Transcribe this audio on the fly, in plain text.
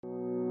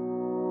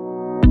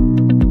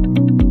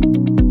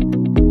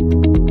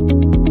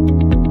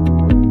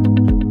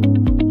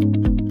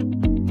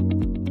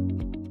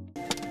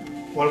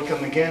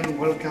again,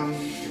 welcome.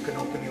 You can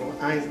open your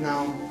eyes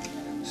now,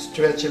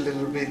 stretch a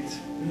little bit,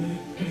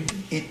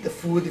 eat the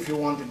food if you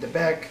want in the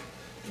back.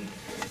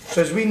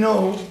 So as we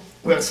know,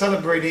 we are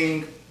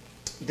celebrating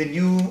the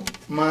new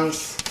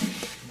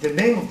month. The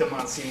name of the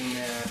month in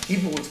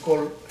Hebrew is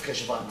called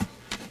Cheshvan.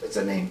 That's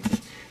a name.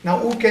 Now,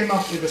 who came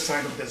up with the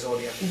sign of the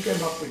zodiac? Who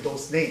came up with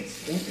those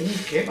names? Who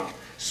came up?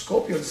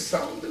 Scorpions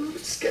sound a little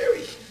bit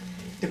scary.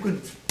 They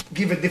could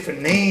give a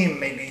different name,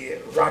 maybe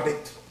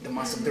rabbit, the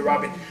month of the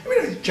rabbit. I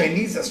mean, in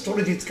Chinese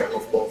astrology, it's kind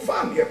of more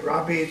fun. You have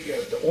rabbit, you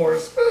have the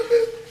horse.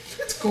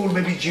 It's cool,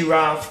 maybe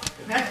giraffe.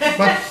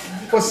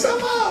 But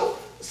somehow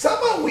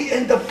we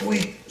end up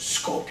with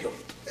Scorpion.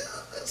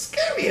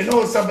 Scary, you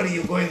know, somebody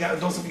you're going out,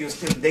 those of you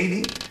still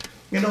dating,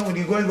 you know, when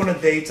you're going on a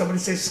date, somebody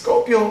says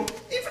Scorpio,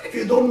 even if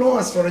you don't know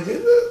astrology,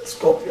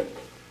 Scorpion.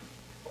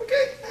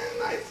 Okay,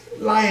 nice.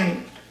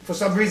 Lion, for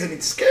some reason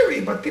it's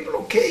scary, but people are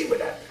okay with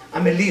that.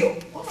 I'm a Leo.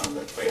 Oh,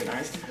 that's very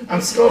nice.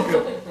 I'm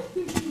Scorpio.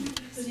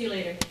 See you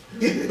later.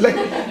 Like,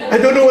 I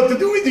don't know what to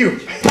do with you.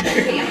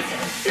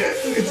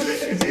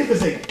 It's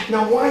interesting.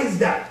 Now, why is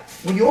that?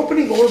 When you're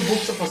opening all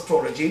books of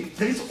astrology,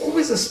 there is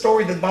always a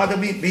story that bothered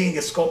me. Being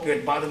a Scorpio,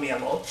 it bothered me a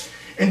lot.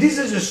 And this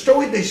is a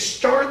story they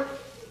start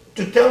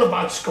to tell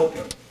about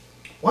Scorpion.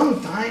 Once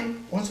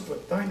upon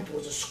a time, it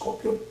was a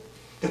Scorpion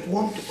that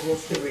wanted to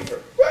cross the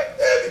river. Right?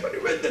 Everybody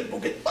read that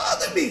book. It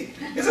bothered me.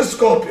 It's a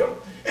Scorpion.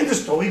 And the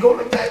story goes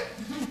like that.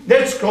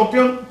 That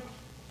Scorpion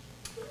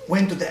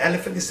went to the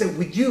elephant and said,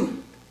 "With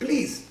you,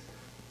 please,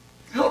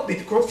 help me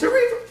to cross the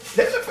river."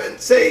 The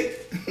elephant say,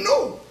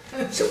 "No."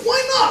 He said,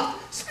 "Why not?"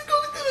 He said,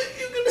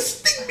 "You're going to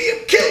sting me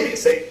and kill me." He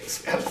say,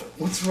 "Elephant,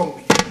 what's wrong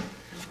with you?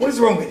 What is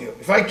wrong with you?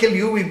 If I kill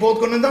you, we're both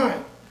going to die."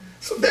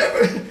 So the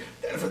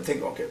elephant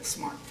think, okay,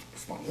 smart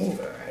move,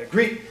 I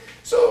agree.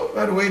 So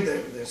right away,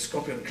 the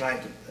Scorpion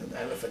climbed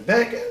the elephant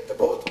back and the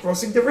boat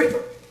crossing the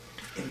river.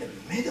 In the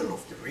middle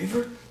of the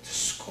river, the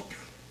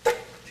Scorpion,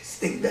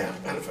 sting the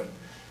elephant.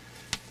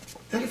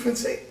 The elephant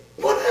say,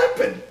 "What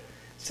happened?"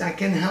 So I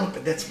can't help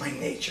it, that's my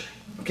nature,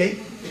 okay?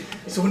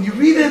 So when you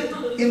read it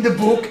in the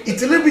book,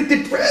 it's a little bit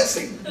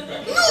depressing.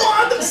 No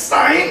other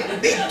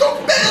sign they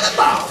talk bad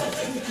about.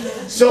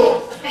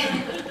 So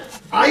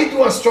I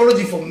do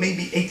astrology from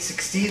maybe age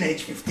 16,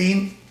 age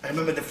 15. I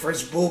remember the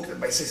first book that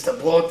my sister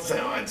bought. So,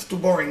 "Oh, it's too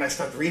boring." I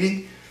start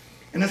reading.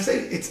 And I say,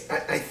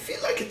 I feel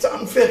like it's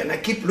unfair. And I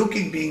keep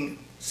looking, being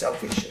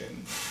selfish. And,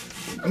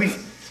 I mean,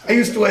 I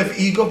used to have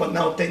ego, but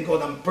now, thank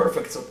God, I'm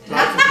perfect. So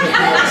life is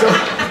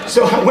good.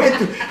 So I went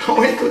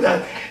to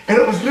that. And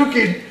I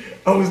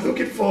was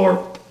looking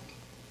for,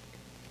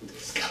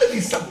 there's got to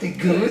be something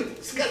good.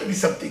 There's got to be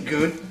something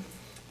good.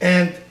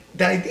 And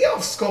the idea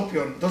of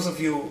Scorpion, those of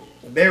you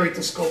married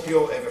to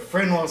Scorpio, have a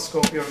friend who is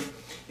Scorpion,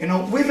 you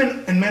know,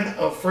 women and men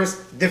are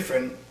first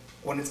different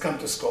when it comes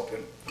to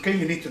Scorpion. Okay,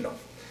 you need to know.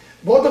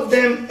 Both of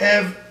them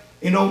have,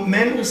 you know,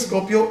 men with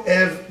Scorpio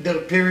have their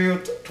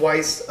period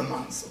twice a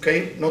month.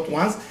 Okay, not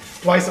once,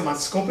 twice a month.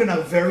 Scorpion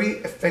are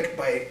very affected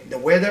by the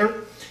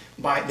weather,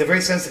 they're very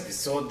sensitive,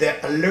 so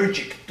they're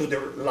allergic to the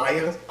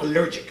liars,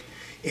 allergic.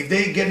 If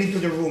they get into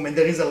the room and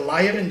there is a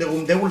liar in the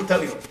room, they will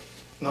tell you,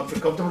 "Not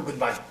feel comfortable,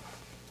 goodbye.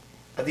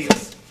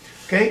 Adios."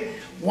 Okay?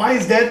 Why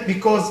is that?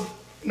 Because,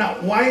 now,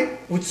 why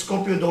would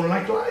Scorpio don't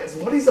like liars?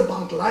 What is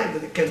about liars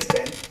that they can't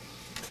stand?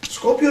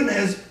 Scorpion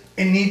has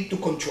a need to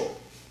control.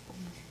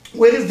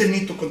 Where does the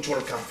need to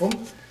control come from?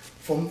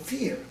 From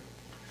fear.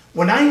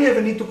 When I have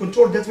a need to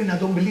control, that means I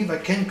don't believe I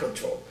can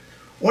control.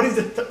 What is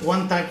the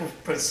one type of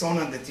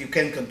persona that you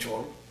can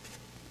control?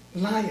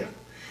 Liar.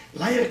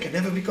 Liar can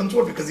never be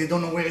controlled because you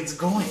don't know where it's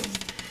going.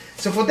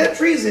 So for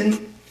that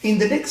reason, in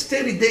the next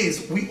 30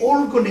 days, we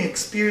all going to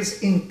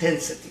experience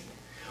intensity.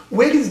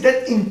 Where is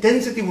that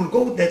intensity will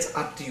go, that's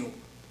up to you.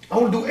 I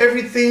will do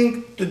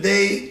everything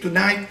today,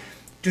 tonight,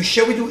 to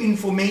share with you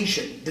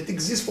information that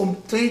exists from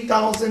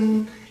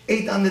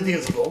 3,800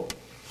 years ago.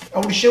 I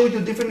will share with you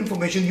different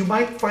information. You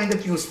might find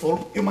it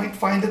useful, you might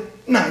find it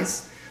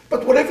nice,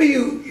 but whatever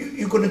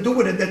you're going to do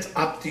with it, that's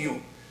up to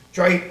you.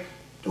 Try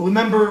to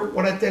remember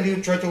what I tell you,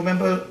 try to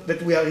remember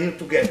that we are here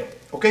together,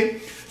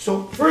 okay?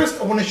 So first,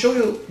 I want to show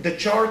you the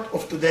chart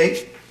of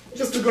today.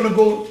 Just going to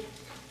go.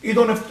 You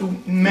don't have to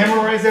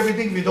memorize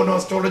everything. If you don't know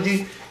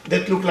astrology,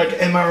 that look like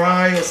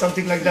MRI or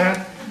something like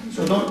that.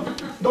 So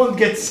don't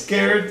get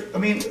scared. I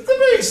mean, it's a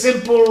very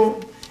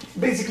simple,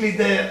 basically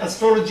the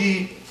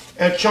astrology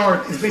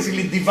chart is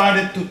basically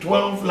divided to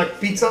 12 like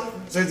pizza.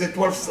 So it's a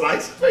 12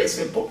 slice, very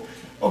simple.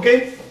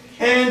 Okay?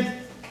 And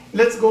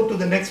let's go to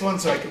the next one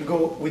so I can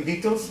go with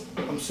details.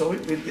 I'm sorry,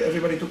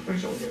 everybody took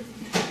pictures here.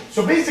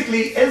 So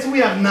basically, as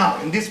we are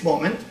now in this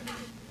moment,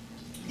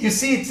 you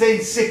see it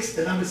says 6,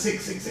 the number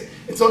 666.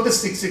 It's not the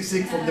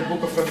 666 from the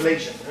book of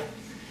Revelation.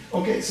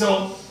 Okay,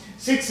 so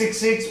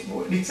 666,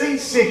 it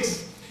says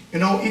 6. You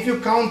know, if you're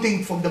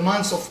counting from the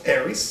months of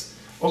Aries,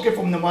 okay,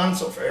 from the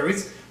months of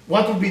Aries,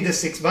 what would be the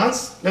 6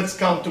 months? Let's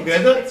count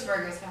together. It's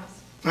Virgo's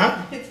house.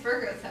 Huh? It's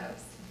Virgo's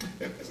house.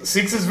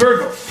 6 is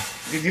Virgo.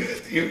 Did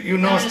you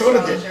know I'm an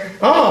astrology? astrologer.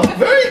 Oh,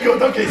 very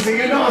good. Okay, so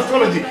you know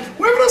astrology.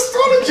 We're an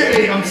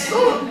astrologer. I'm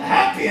so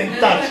happy and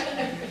touched.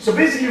 So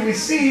basically we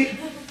see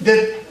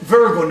that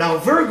Virgo, now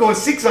Virgo,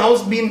 6th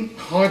house mean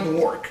hard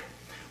work.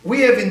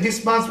 We have in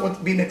this month what's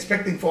been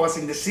expecting for us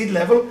in the seed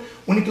level,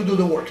 we need to do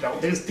the work. Now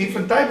there's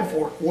different type of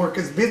work. Work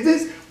is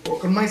business,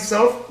 work on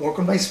myself, work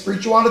on my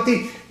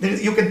spirituality.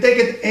 You can take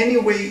it any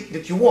way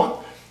that you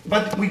want.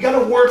 But we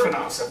gotta work on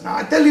ourselves. Now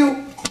I tell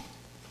you,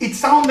 it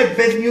sounds like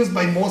bad news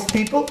by most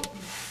people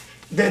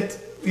that,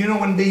 you know,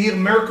 when they hear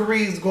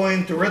Mercury is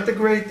going to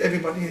retrograde,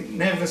 everybody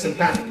nervous and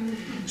panic.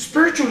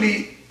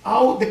 Spiritually,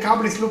 how the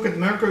Kabbalists look at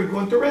Mercury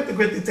going to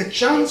retrograde, it's a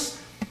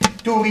chance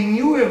to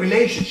renew a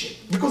relationship.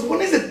 Because what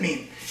does it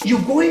mean?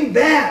 You're going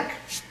back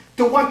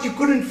to what you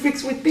couldn't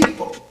fix with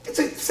people. It's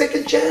a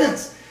second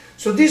chance.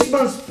 So this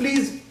month,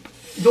 please,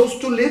 those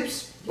two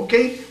lips,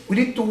 okay, we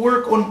need to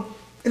work on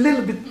a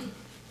little bit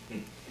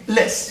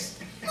less.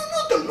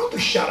 Not to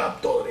shut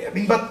up totally. I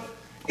mean, but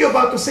you're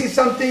about to say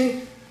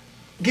something,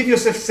 give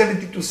yourself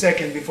 72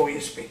 seconds before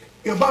you speak.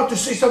 You're about to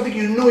say something,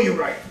 you know you're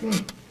right.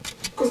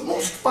 Because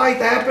most fight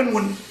happen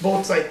when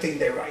both sides think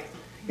they're right.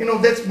 You know,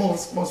 that's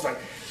most fight.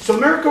 So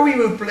Mercury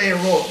will play a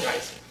role,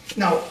 guys.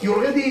 Now, you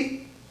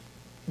already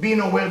been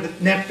aware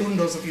that Neptune,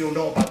 those of you who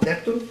know about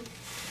Neptune,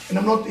 and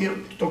I'm not here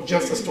to talk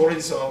just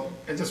astrology, so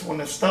I just want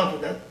to start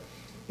with that.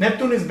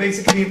 Neptune is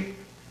basically,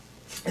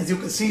 as you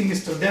can see,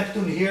 Mr.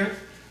 Neptune here,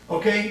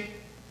 okay,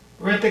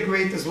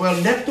 retrograde as well.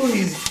 Neptune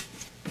is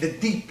the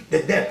deep,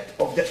 the depth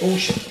of the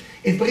ocean.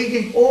 It's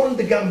bringing all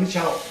the garbage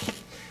out,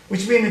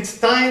 which means it's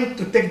time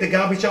to take the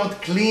garbage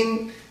out,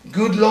 clean,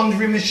 good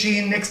laundry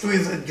machine, next to it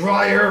is a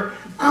dryer,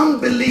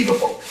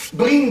 unbelievable.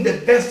 Bring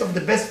the best of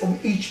the best from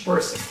each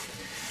person.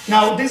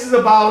 Now, this is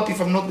about,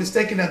 if I'm not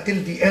mistaken,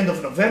 until the end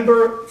of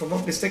November. If I'm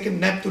not mistaken,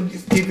 Neptune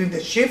is giving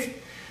the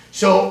shift.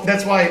 So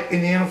that's why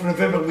in the end of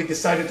November, we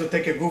decided to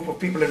take a group of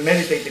people and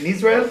meditate in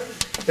Israel.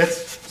 That's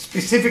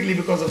specifically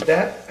because of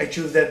that. I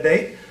choose that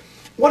day.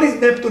 What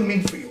does Neptune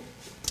mean for you?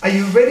 Are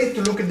you ready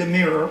to look in the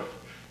mirror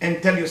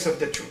and tell yourself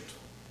the truth?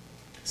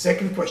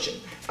 Second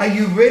question, are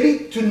you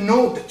ready to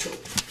know the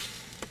truth?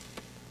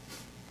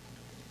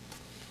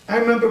 I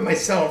remember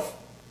myself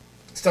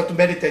start to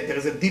meditate. There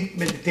is a deep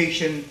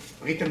meditation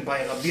written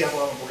by Rabbi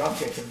Avraham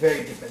Abulafia. It's a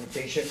very deep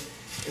meditation.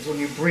 It's when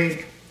you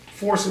bring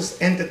forces,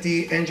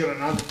 entity, angel,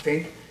 and other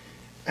thing.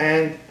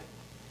 And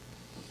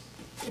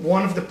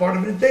one of the part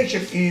of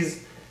meditation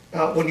is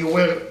when you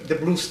wear the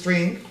blue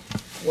string,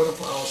 one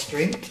of our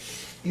string,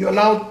 you're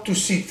allowed to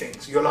see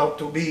things. You're allowed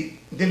to be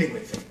dealing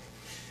with things.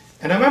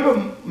 And I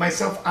remember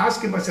myself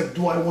asking myself,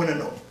 do I want to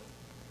know?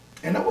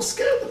 And I was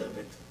scared a little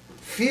bit.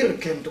 Fear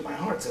came to my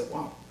heart. I said,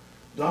 wow,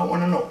 do I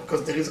want to know?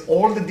 Because there is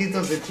all the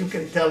details that you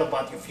can tell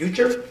about your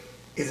future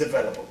is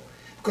available.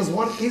 Because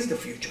what is the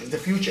future? Is the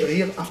future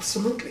here?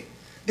 Absolutely.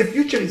 The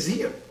future is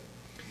here.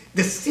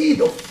 The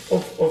seed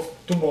of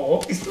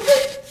tomorrow is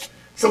today.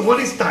 So what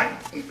is time?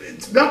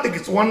 It's nothing.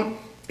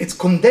 It's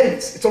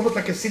condensed. It's almost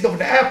like a seed of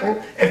an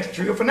apple and the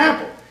tree of an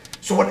apple.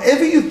 So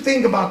whatever you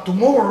think about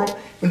tomorrow,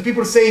 when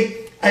people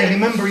say, I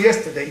remember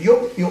yesterday,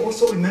 you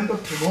also remember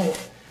tomorrow.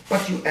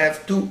 But you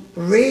have to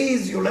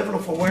raise your level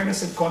of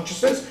awareness and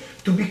consciousness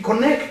to be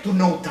connected to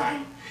no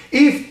time.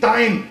 If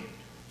time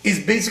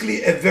is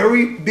basically a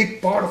very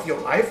big part of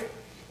your life,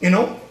 you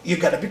know, you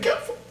gotta be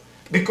careful.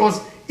 Because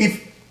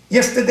if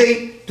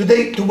yesterday,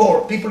 today,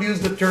 tomorrow, people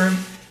use the term,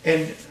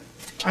 and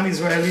I'm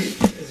Israeli,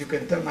 as you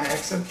can tell my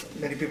accent,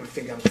 many people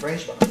think I'm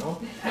French, but I'm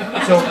not.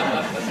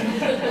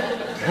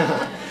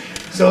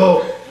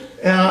 So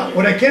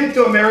when I came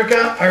to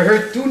America, I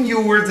heard two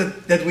new words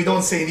that we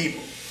don't say in Hebrew.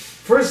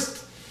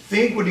 First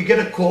thing, when you get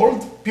a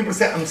cold, people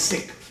say, I'm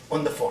sick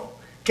on the phone.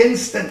 Can't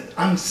stand it,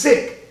 I'm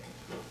sick.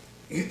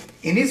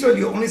 In Israel,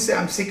 you only say,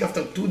 I'm sick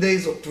after 2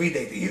 days or 3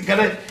 days. You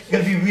gotta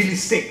be really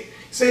sick.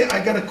 Say,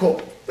 I got a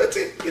cold. That's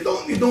it, you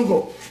don't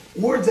go.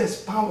 Words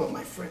has power,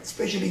 my friend,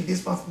 especially in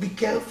this month. Be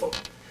careful,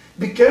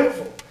 be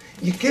careful.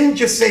 You can't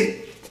just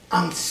say,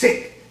 I'm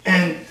sick,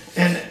 and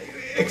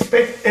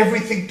expect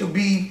everything to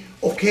be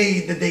okay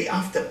the day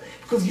after,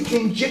 because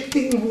you're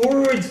injecting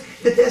words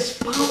that has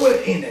power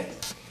in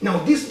it. Now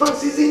this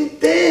month is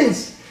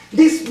intense.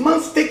 This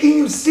month's taking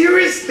you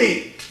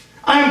seriously.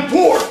 I am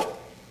poor.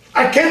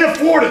 I can't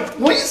afford it.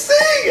 Why are you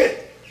saying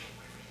it?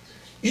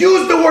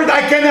 Use the word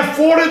I can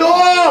afford it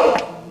all.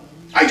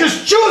 I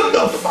just choose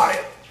not to buy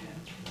it.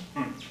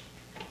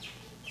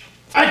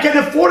 I can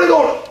afford it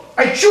all.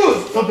 I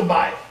choose not to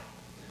buy it.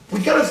 We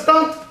gotta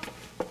start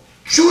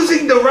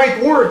choosing the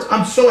right words.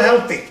 I'm so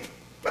healthy.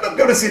 But I'm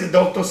gonna see the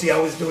doctor, see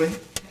how he's doing.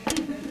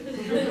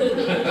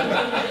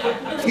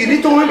 You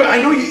need to remember,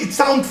 I know it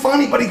sounds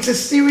funny, but it's a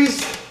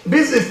serious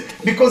business.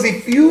 Because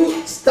if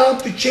you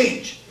start to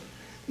change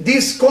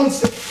this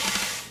concept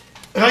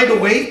right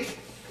away,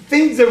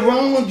 things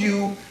around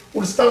you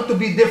will start to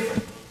be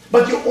different.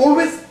 But you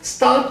always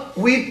start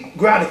with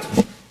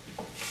gratitude.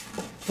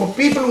 For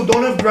people who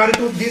don't have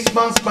gratitude, this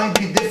month might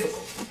be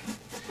difficult.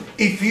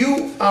 If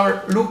you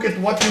look at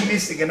what you're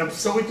missing, and I'm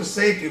sorry to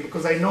say to you,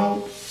 because I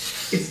know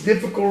it's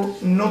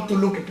difficult not to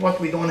look at what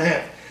we don't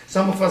have.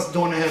 Some of us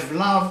don't have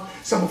love,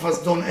 some of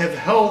us don't have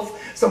health,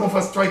 some of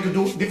us try to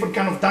do different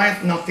kind of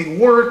diet, nothing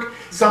work.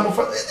 Some of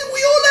us,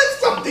 we all have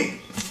something.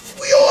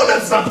 all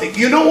have something.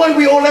 You know why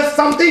we all have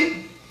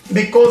something?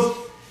 Because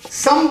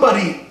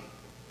somebody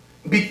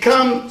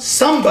becomes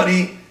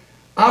somebody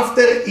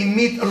after he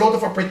meet a lot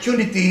of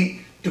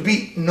opportunity to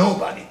be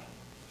nobody.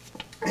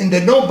 And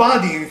the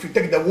nobody, if you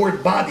take the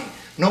word body,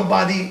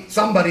 nobody,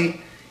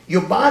 somebody,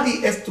 your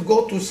body has to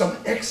go through some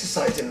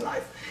exercise in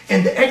life.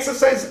 And the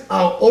exercises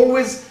are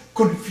always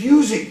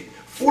confusing,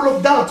 full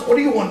of doubts. What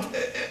do you want?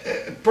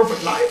 A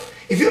perfect life?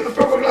 If you have a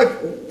perfect life,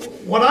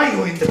 what are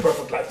you in the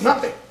perfect life?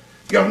 Nothing.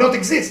 You have not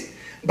exist.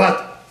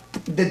 But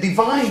the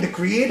divine, the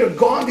creator,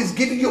 God is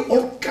giving you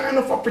all kind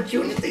of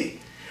opportunity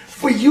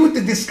for you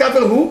to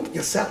discover who?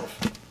 Yourself.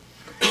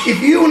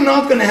 If you're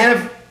not going to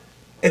have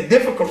a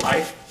difficult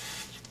life,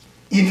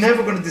 you're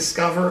never going to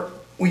discover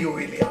who you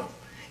really are.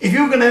 If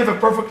you're going to have a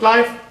perfect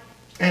life,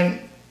 and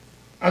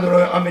I don't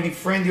know how many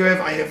friends you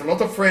have, I have a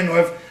lot of friends who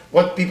have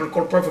what people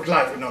call perfect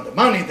life. You know, the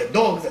money, the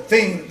dog, the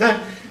thing,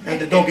 that, and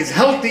the dog is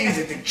healthy, he's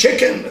eating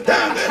chicken,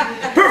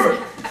 that.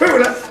 Perfect,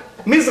 perfect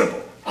life.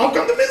 Miserable. How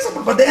come they're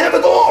miserable? But they have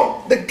it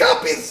all. The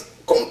cup is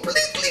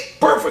completely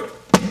perfect.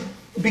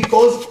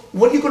 Because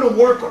what are you going to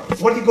work on?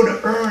 What are you going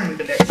to earn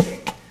the next thing?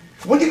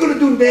 What are you going to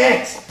do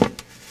next?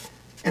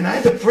 And I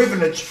had the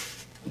privilege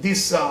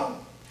this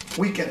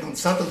weekend on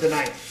Saturday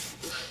night.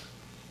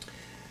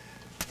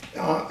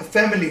 A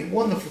family,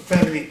 wonderful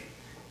family,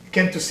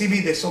 came to see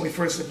me. They saw me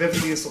first at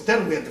Beverly Hills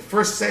Hotel. We had the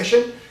first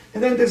session.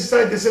 And then they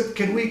said,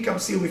 can we come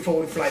see you before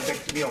we fly back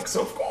to New York?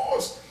 So of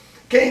course,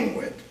 came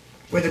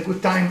with a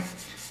good time.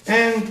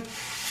 And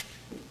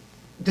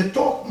the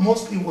talk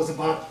mostly was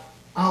about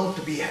how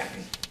to be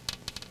happy.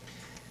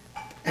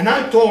 And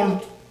I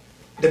told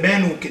the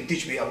man who can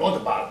teach me a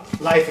lot about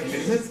life and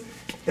business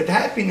that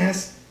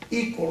happiness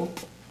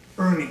equals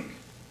earning.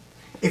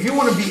 If you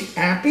want to be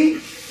happy,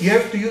 you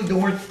have to use the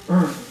word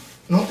earn,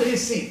 not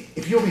receive.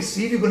 If you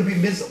receive, you're going to be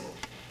miserable.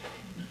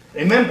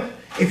 Remember,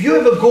 if you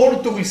have a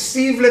goal to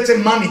receive, let's say,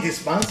 money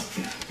this month,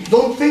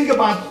 don't think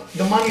about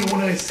the money you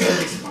want to receive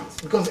this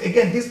month. Because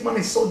again, this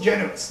money is so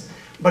generous.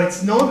 But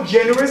it's not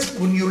generous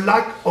when your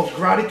lack of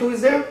gratitude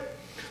is there,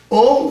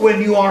 or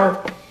when you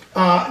are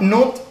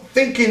not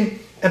thinking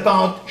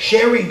about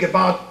sharing,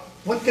 about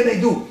what can I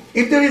do.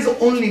 If there is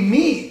only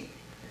me,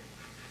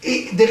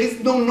 there is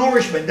no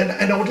nourishment.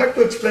 And I would like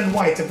to explain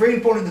why. It's very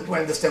important that we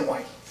understand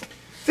why.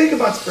 Think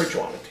about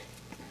spirituality.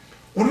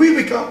 When we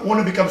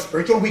want to become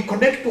spiritual, we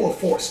connect to a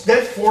force.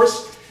 That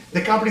force,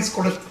 the companies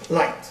call it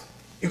light.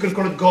 You can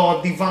call it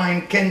God,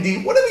 divine,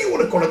 candy, whatever you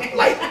want to call it.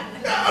 Light.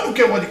 I don't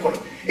care what you call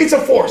it. It's a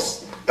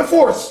force. A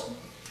force.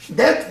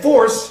 That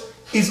force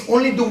is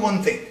only do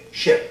one thing.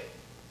 Share.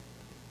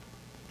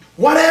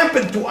 What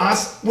happened to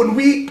us when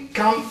we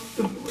come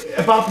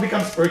about to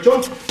become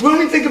spiritual? We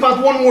only think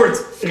about one word,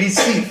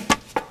 receive.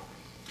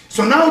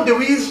 So now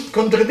there is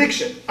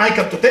contradiction. I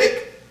come to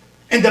take,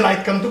 and the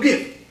light come to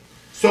give.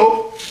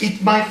 So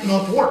it might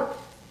not work.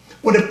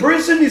 When a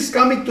person is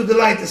coming to the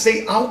light to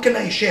say, how can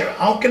I share?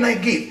 How can I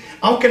give?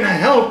 How can I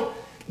help?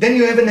 Then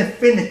you have an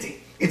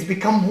affinity. It's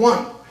become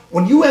one.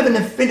 When you have an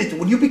affinity,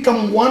 when you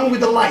become one with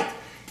the light,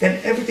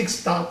 then everything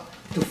starts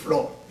to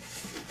flow.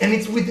 And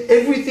it's with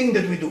everything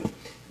that we do.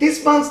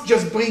 This month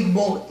just brings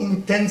more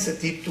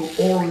intensity to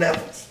all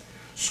levels.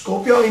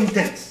 Scorpio are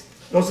intense.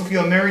 Those of you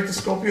who are married to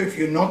Scorpio, if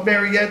you're not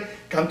married yet,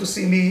 come to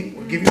see me.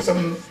 We'll give you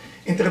some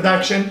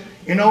introduction.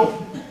 You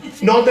know,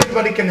 not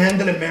everybody can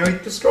handle a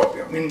married to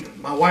Scorpio. I mean,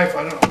 my wife,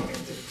 I don't know,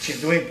 she's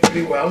doing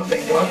pretty well,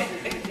 thank God.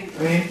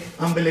 I mean,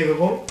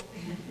 unbelievable.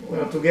 We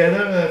are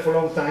together for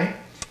a long time.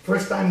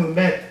 First time we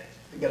met,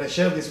 I gotta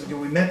share this with you,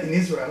 we met in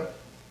Israel.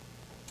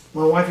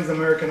 My wife is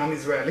American, I'm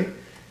Israeli.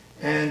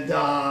 And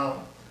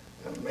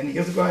many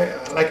years ago,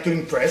 I like to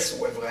impress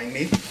whoever I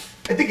meet.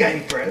 I think I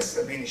impress.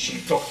 I mean, she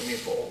talked to me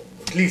for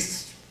at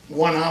least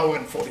 1 hour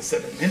and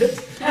 47 minutes.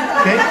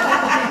 Okay?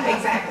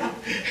 Exactly.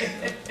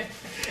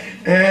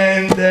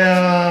 And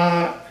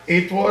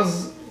it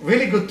was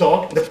really good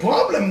talk. The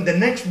problem, the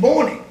next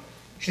morning,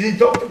 she didn't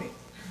talk to me.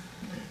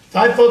 So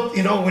I thought,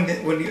 you know, when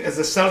you, as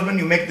a salesman,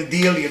 you make the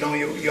deal, you know,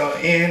 you're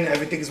in,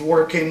 everything's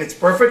working, it's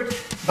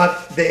perfect.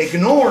 But the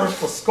ignore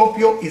for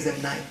Scorpio is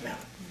a nightmare.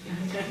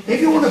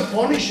 If you want to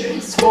punish a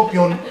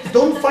Scorpion,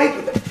 don't fight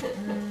with them.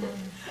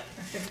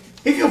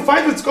 If you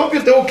fight with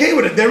Scorpion, they're okay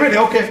with it. They're ready.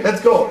 Okay,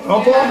 let's go.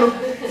 No problem.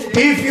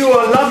 If you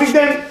are loving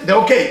them, they're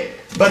okay.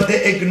 But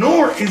the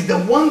ignore is the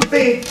one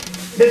thing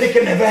that they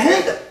can never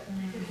handle.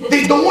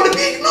 They don't want to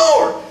be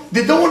ignored.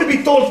 They don't want to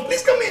be told,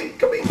 please come in,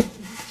 come in.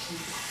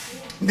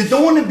 They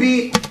don't want to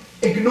be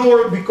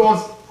ignored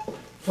because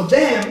for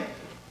them,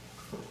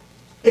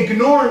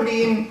 ignore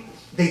means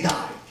they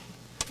die.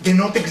 They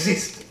not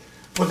exist.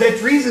 For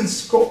that reason,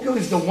 Scorpio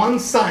is the one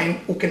sign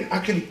who can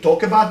actually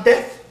talk about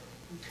death,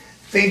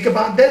 think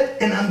about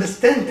death, and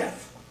understand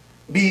death.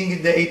 Being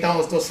in the 8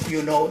 hours, those of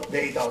you know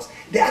the 8 hours.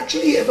 They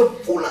actually have a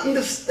full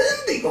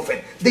understanding of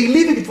it. They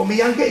live in it from a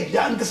young age. They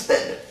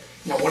understand it.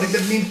 Now, what does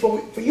that mean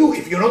for you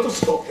if you're not a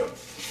Scorpio?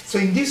 So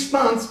in this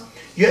month,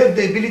 you have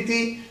the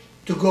ability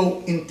to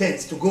go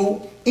intense, to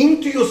go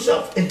into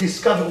yourself and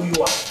discover who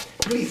you are.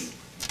 Please,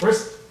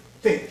 first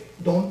thing,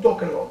 don't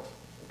talk a lot.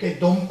 Okay,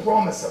 don't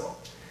promise a lot.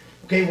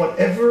 Okay,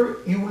 whatever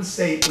you will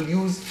say will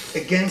use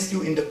against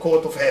you in the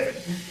court of heaven.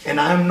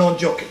 And I am not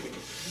joking with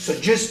you. So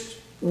just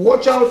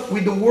watch out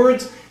with the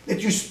words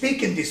that you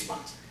speak in this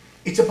month.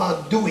 It's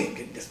about doing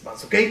in this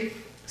month, okay?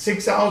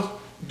 6 hours,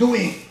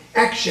 doing,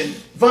 action,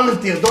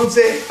 volunteer. Don't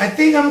say, I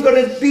think I'm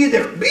gonna be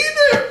there. Be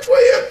there. What do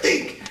you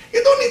think?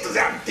 You don't need to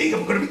say, I think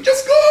I'm gonna be,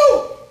 just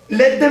go.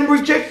 Let them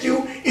reject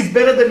you. It's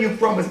better than you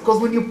promise.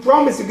 Because when you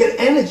promise, you get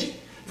energy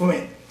from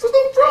it. So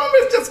don't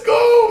promise, just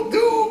go,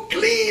 do,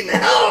 clean,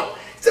 help.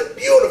 It's a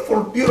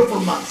beautiful, beautiful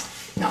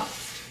month. Now,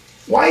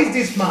 why is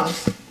this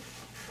month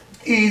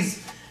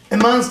is a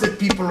month that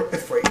people are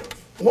afraid of?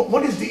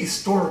 What is the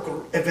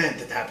historical event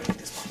that happened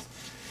this month?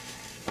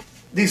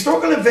 The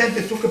historical event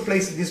that took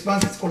place in this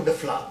month is called the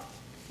flood.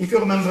 If you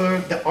remember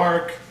the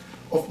Ark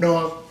of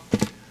Noah,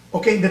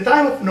 okay, in the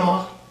time of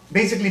Noah,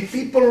 basically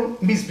people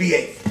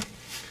misbehaved.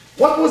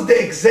 What was the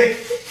exact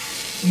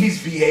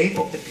misbehave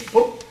of the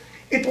people?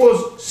 It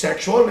was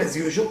sexual, as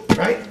usual,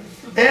 right?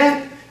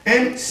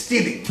 And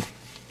stealing.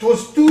 It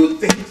was two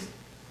things,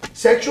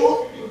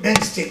 sexual and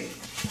stealing.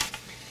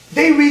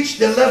 They reached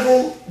the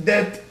level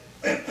that,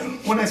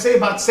 when I say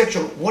about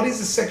sexual, what is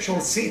a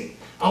sexual sin?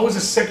 How does a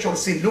sexual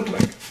sin look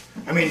like?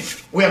 I mean,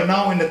 we are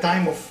now in the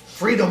time of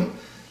freedom.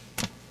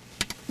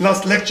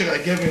 Last lecture I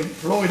gave in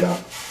Florida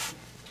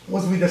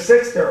was with a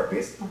sex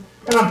therapist,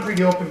 and I'm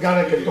pretty open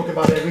guy, I can talk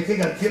about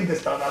everything until they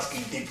start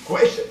asking deep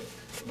questions,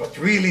 but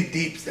really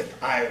deep that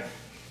I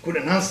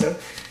couldn't answer.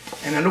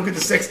 And I look at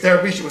the sex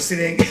therapist, she was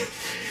sitting,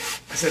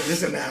 I said,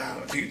 listen,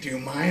 do you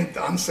mind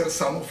to answer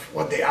some of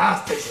what they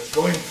asked? This is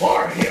going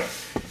far here.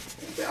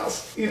 They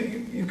asked,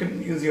 you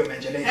can use your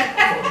imagination.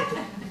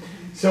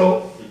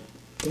 So,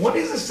 what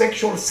is a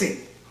sexual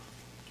sin?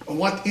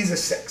 What is a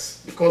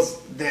sex?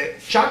 Because the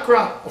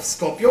chakra of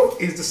Scorpio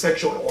is the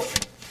sexual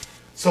organ.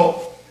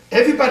 So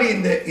everybody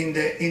in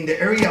the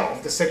area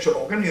of the sexual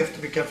organ, you have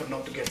to be careful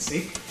not to get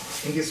sick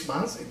in this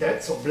month.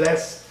 So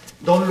bless.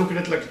 Don't look at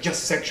it like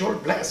just sexual.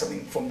 Bless. I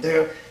mean, from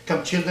there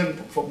come children.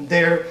 From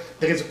there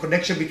is a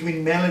connection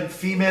between male and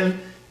female,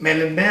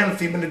 male and male,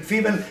 female and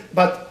female.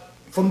 But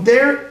from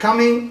there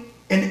coming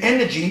an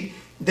energy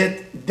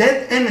that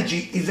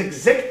energy is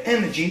exact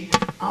energy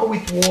how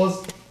it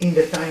was in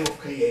the time of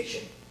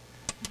creation.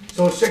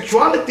 So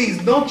sexuality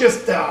is not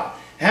just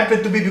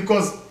happened to be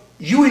because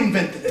you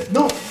invented it.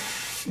 No,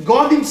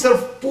 God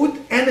himself put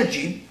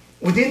energy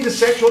within the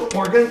sexual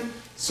organ.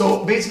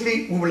 So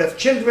basically we will have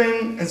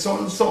children and so on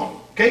and so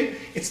on. Okay?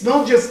 It's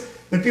not just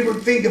when people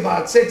think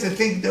about sex, they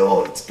think,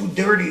 oh, it's too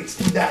dirty, it's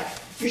too that.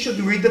 You should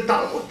read the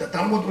Talmud. The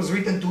Talmud was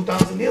written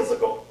 2,000 years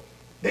ago.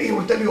 They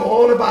will tell you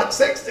all about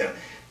sex there.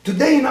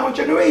 Today in our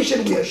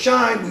generation, we are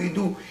shy, we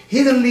do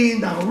hiddenly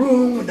in our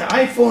room with the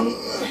iPhone,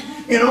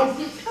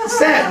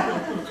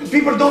 sad.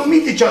 People don't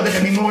meet each other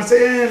anymore,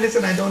 say,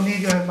 listen, I don't need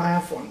you on my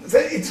iPhone.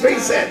 It's very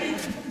sad.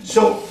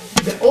 So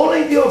the whole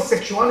idea of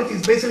sexuality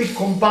is basically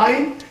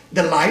combine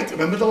the light,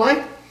 remember the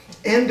light,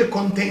 and the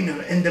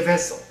container and the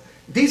vessel.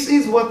 This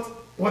is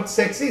what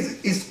sex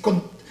is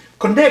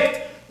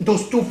connect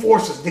those two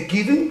forces, the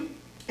giving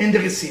and the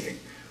receiving.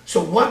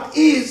 So what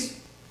is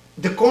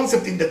the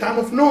concept in the time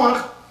of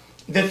Noah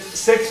that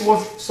sex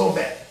was so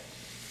bad?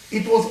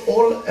 It was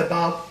all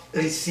about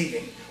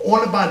receiving,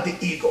 all about the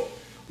ego.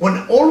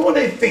 When all what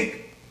I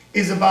think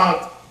is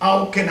about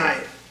how can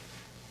I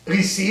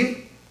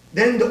receive,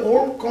 then the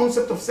whole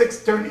concept of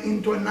sex turned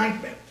into a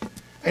nightmare.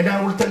 And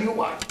I will tell you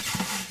why.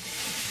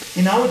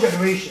 In our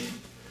generation,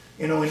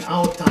 in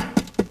our time,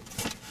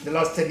 the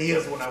last 10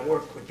 years when I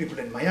worked with people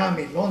in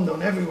Miami,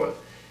 London, everywhere,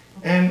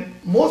 and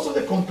most of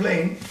the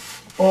complaint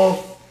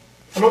of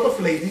a lot of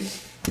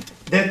ladies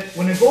that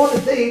when they go on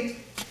a date,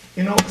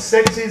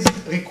 sex is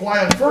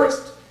required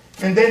first,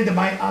 and then they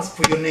might ask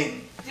for your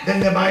name.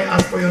 Then they might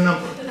ask for your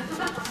number.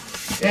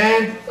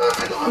 And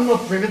I'm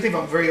not primitive,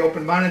 I'm very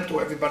open-minded to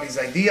everybody's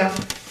idea.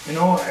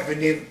 I have a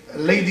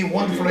lady,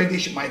 wonderful lady,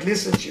 she might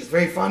listen, she's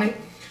very funny.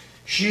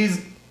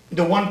 She's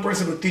the one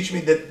person who teach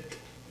me that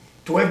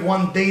to have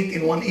one date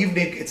in one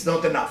evening, it's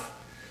not enough.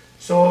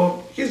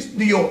 So she's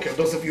New Yorker,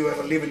 those of you who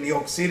ever live in New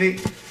York City.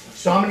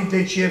 So how many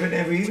dates she have in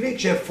every evening?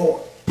 She have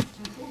 4.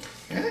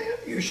 Yeah,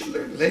 you should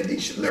learn,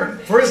 ladies should learn.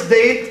 First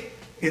date,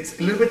 it's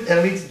a little bit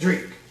early, it's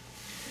drink.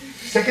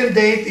 Second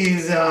date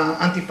is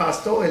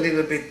antipasto, a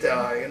little bit,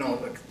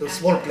 like the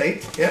small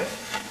plate, yeah.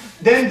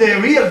 Then the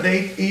real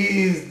date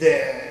is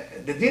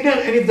the dinner,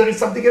 and if there is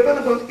something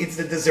available, it's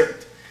the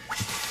dessert.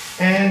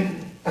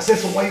 And I said,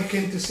 so why you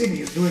came to see me?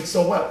 You're doing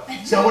so well.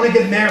 So I want to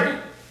get married.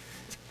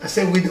 I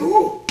said, with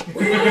who?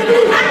 With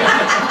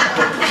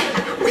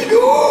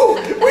who?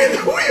 With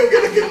who you're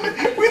going to get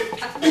married? With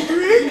the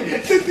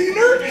drink, the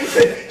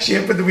dinner? She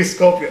happened to be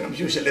Scorpion. I'm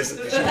sure she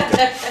listened.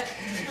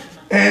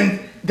 And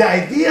the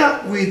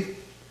idea with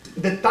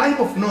the time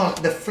of Noah,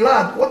 the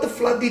flood, what the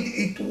flood did,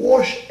 it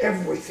washed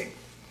everything.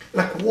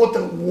 Like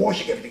water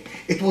washing everything.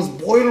 It was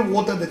boiled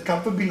water that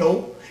came from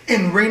below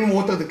and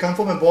rainwater that came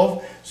from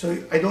above. So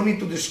I don't need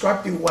to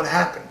describe to you what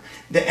happened.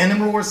 The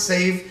animals were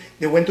saved.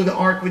 They went to the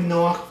ark with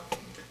Noah.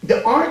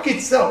 The ark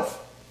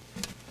itself,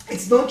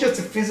 it's not just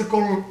a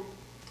physical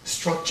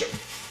structure.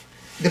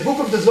 the book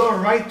of the Zohar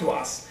write to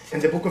us,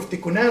 and the book of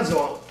Tikkunei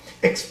Zohar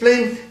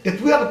explain that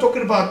we are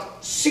talking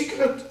about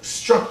secret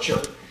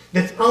structure,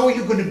 that how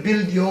you're going to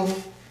build your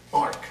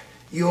ark,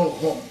 your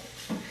home.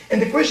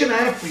 And the question I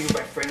have for you,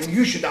 my friend, and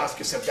you should ask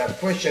yourself that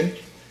question,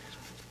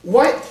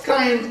 what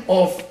kind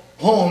of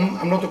home,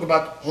 I'm not talking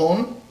about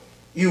home,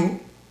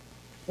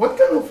 what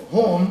kind of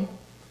home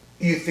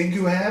you think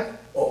you have,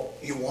 or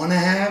you want to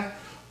have,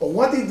 or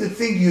what is the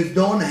thing you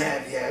don't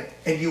have yet,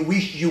 and you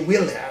wish you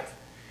will have?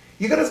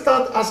 You got to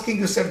start asking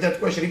yourself that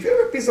question. If you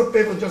have a piece of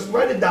paper, just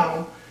write it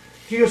down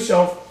to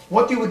yourself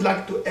what you would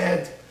like to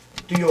add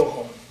to your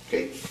home.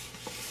 Okay?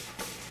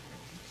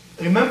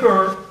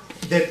 Remember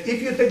that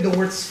if you take the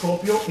word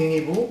Scorpio in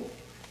Hebrew,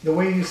 the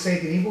way you say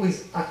it in Hebrew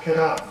is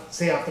akrav.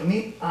 Say after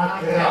me,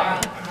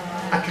 akrav.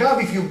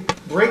 Akrav, if you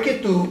break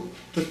it to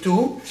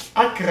two,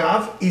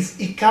 akrav is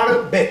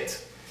ikar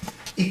bet.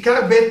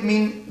 Ikar bet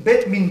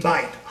mean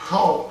bite,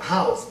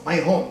 house, my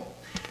home.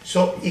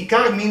 So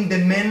ikar mean the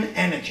main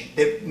energy,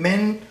 the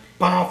main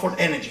powerful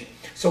energy.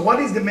 So what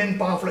is the main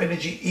powerful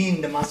energy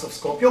in the month of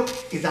Scorpio?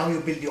 Is how you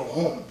build your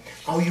home,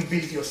 how you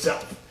build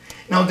yourself.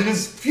 Now there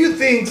is few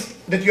things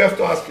that you have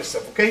to ask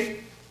yourself, okay?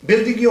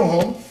 Building your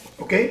home,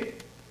 okay?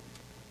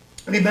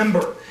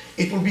 Remember,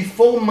 it will be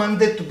 4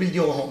 Monday to build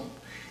your home.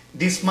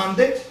 This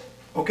Monday,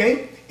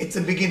 okay, it's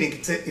the beginning,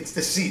 it's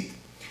the seed.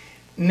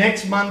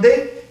 Next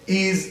Monday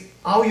is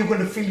how you're going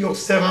to feel your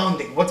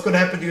surrounding, what's going to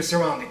happen to your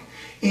surrounding.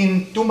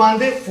 In 2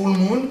 Monday, full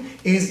moon,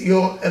 is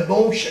your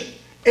emotion.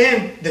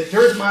 And the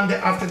 3rd Monday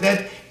after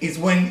that is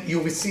when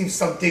you receive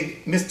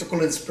something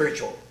mystical and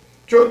spiritual.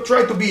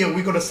 Try to be here.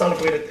 We're going to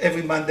celebrate it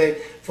every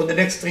Monday. For the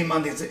next 3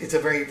 Mondays, it's a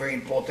very, very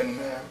important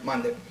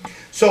Monday.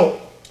 So,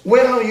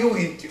 where are you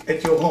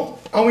at your home?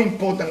 How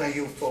important are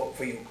you for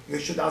you? You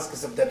should ask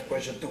yourself that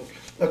question too.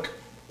 Look,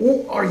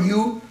 who are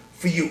you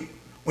for you?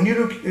 When you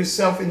look at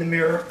yourself in the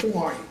mirror, who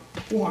are you?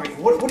 Who are you?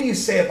 What do you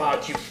say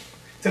about you?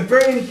 It's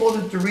very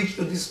important to reach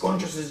to this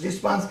consciousness,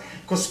 this month,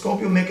 because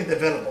Scorpio make it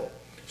available.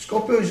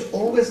 Scorpio is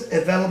always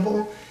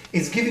available.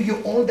 It's giving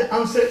you all the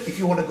answer if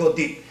you want to go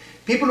deep.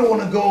 People who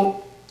want to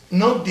go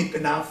not deep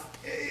enough,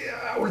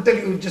 I will tell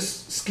you,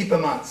 just skip a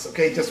month,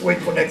 okay? Just wait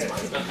for next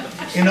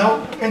month, you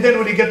know? And then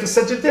when you get to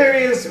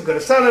Sagittarius, you're going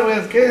to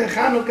celebrate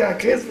Hanukkah,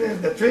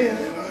 Christmas, the tree,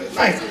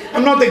 nice.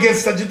 I'm not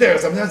against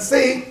Sagittarius. I'm just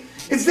saying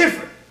it's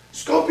different.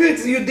 Scorpio,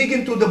 you dig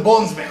into the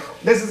bones marrow.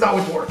 This is how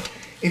it works.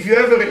 If you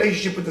have a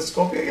relationship with the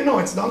Scorpio, you know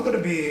it's not going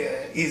to be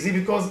easy,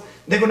 because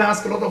they're going to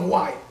ask a lot of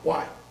why.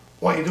 Why?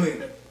 Why are you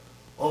doing it?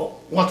 Oh,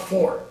 what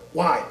for?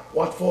 Why?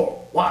 What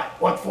for? Why?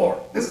 What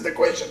for? This is the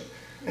question.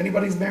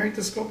 Anybody's married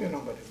to Scorpio?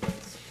 Nobody's married.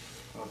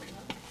 Okay.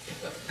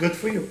 Good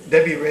for you.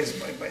 Debbie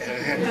raised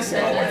her hand.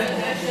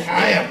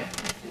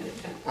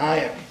 I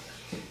am.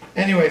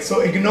 Anyway,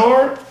 so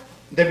ignore.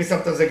 Debbie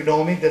sometimes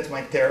ignore me. That's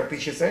my therapy,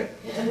 she said.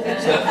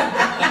 So,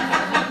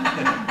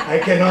 I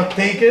cannot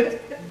take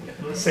it.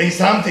 Say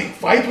something.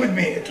 Fight with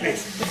me at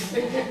least.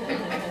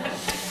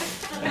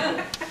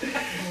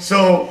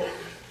 So,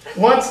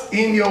 what's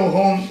in your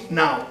home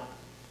now?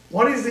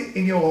 What is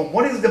in your home?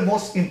 What is the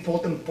most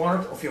important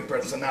part of your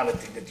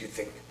personality that you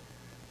think?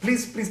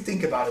 Please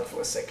think about it for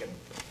a second.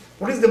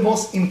 What is the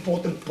most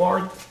important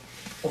part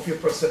of your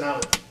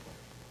personality?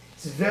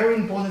 It's very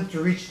important to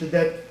reach to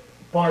that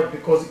part,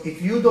 because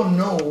if you don't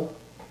know,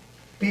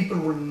 people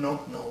will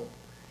not know.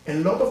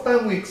 And a lot of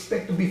time we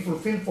expect to be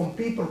fulfilled from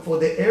people for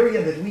the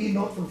area that we are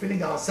not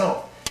fulfilling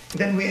ourselves.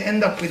 Then we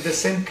end up with the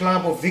same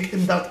club of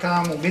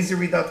victim.com or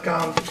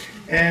misery.com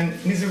and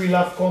misery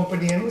love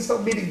company, and we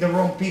start meeting the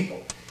wrong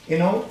people, you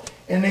know?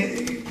 And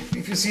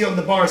if you see on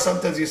the bar,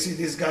 sometimes you see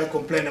this guy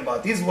complain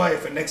about his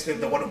wife, and next to him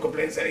the one who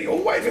complains, say, your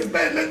wife is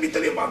bad, let me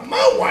tell you about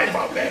my wife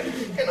out there.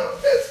 You know,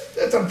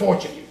 that's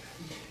unfortunate.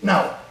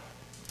 Now,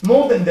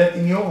 more than that,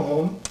 in your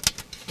home,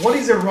 what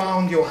is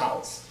around your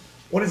house?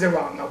 What is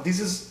around? Now, this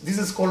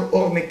is called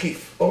Or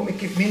Mekif. Or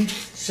Mekif means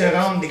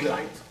surrounding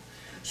light.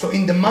 So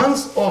in the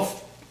month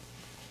of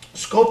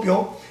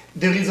Scorpio,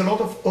 there is a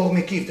lot of Or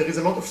Mekif, there is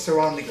a lot of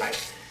surrounding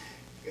light.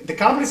 The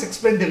Kabbalists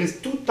explain there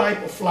is 2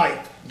 types of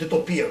light that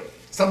appear.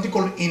 Something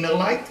called inner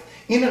light.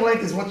 Inner light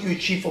is what you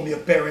achieve from your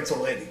parents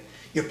already.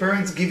 Your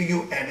parents give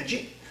you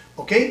energy,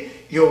 okay?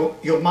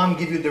 Your mom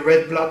give you the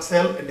red blood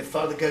cell, and the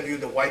father gave you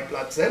the white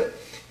blood cell.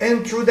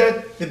 And through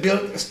that, they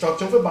build a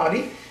structure of a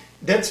body.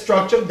 That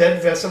structure,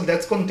 that vessel,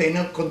 that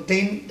container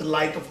contain the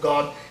light of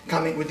God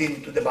coming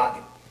within to the body.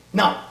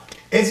 Now,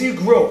 as you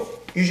grow,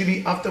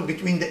 usually after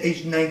between the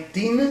age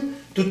 19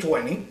 to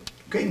 20,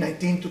 okay,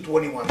 19 to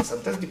 21,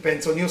 sometimes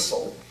depends on your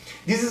soul.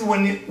 This is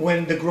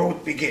when the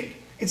growth begins.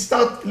 It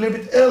starts a little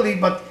bit early,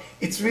 but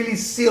it's really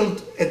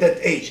sealed at that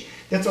age.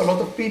 That's why a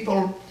lot of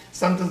people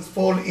sometimes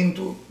fall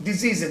into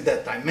disease at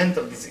that time,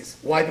 mental disease.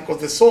 Why? Because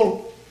the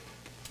soul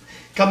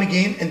coming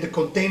in and the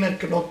container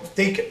cannot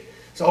take it.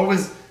 So I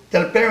always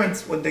tell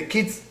parents, when the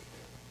kids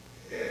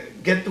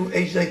get to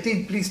age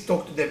 19, please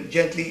talk to them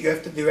gently. You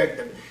have to direct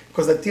them,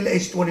 because until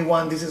age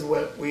 21, this is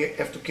where we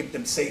have to keep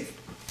them safe.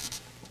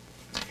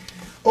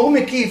 Or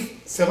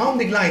Mekif,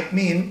 surrounding light,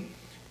 mean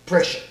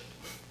pressure.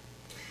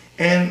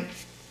 And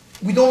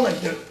we don't like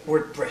the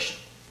word pressure.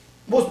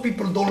 Most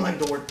people don't like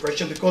the word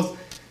pressure because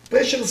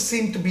pressure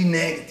seems to be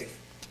negative.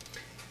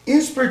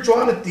 In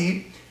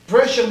spirituality,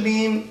 pressure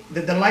means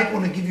that the light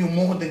want to give you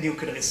more than you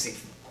can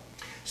receive.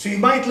 So you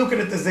might look at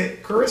it as a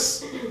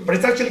curse, but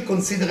it's actually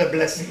considered a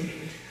blessing.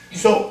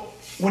 So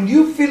when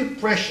you feel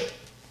pressure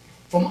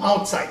from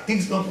outside,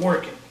 things not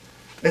working,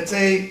 let's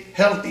say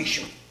health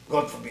issue,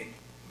 God forbid,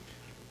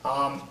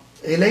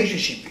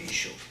 relationship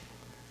issue,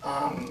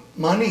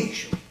 money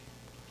issue,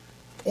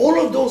 all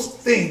of those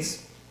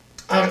things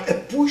are a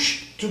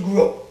push to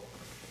grow.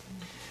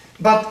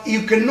 But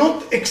you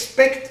cannot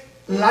expect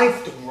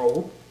life to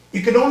grow.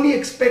 You can only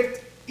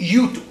expect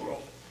you to grow.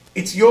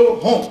 It's your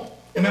home.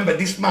 Remember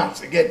this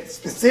month, again,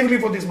 specifically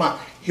for this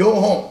month, your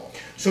home.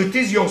 So it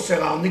is your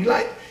surrounding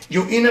light.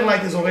 Your inner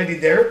light is already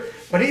there.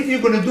 But if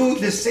you're going to do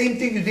the same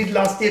thing you did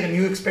last year and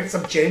you expect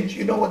some change,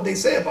 you know what they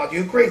say about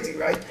you, you're crazy,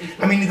 right?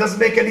 I mean, it doesn't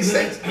make any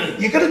sense.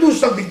 You got to do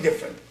something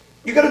different.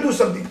 You got to do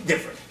something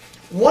different.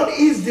 What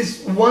is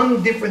this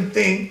one different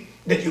thing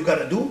that you got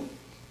to do?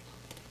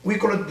 We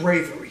call it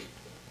bravery.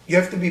 You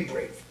have to be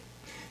brave.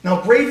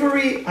 Now,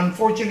 bravery,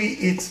 unfortunately,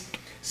 it's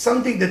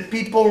something that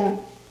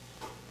people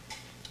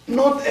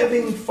not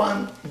having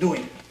fun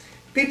doing.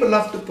 People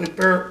love to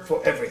prepare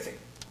for everything.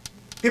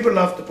 People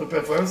love to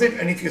prepare for everything,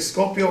 and if you're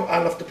Scorpio, I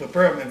love to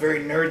prepare. I'm a very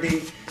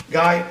nerdy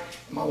guy.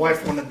 My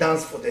wife wanted to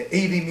dance for the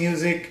 80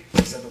 music.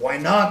 I said, why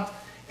not?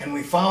 And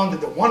we found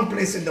that the one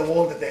place in the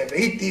world that they have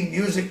 80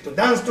 music to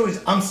dance to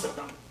is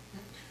Amsterdam.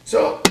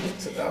 So I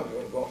said, oh, we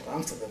will go to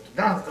Amsterdam to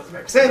dance, doesn't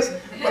make sense.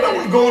 But I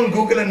will go on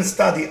Google and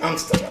study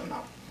Amsterdam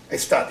now. I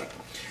study.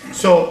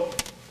 So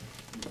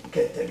I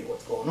can't tell you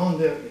what's going on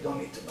there, you don't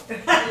need to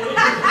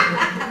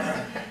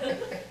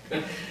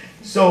know.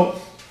 So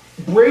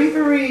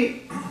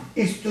bravery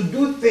is to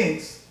do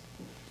things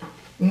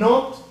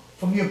not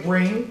from your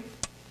brain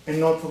and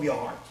not from your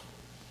heart.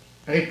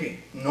 I repeat,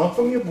 not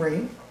from your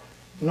brain,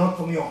 not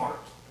from your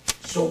heart.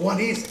 So what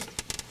is it?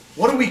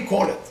 What do we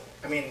call it?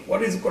 I mean,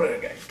 what is it called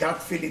again?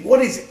 Gut feeling.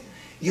 What is it?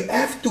 You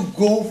have to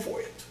go for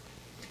it.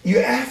 You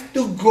have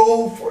to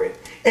go for it.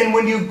 And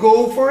when you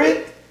go for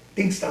it,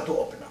 things start to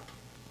open up.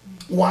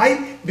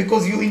 Why?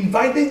 Because you're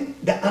inviting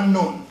the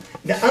unknown.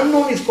 The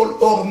unknown is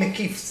called Or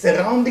Mekif,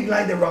 surrounding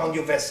light around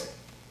your vessel.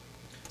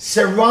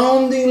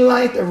 Surrounding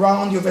light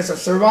around your vessel,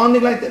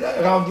 surrounding light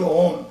around your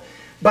home.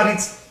 But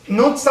it's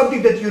not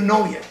something that you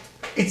know yet.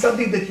 It's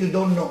something that you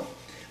don't know.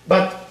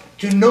 But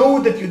to know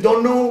that you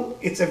don't know,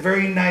 it's a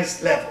very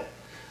nice level.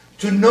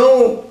 To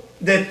know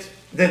that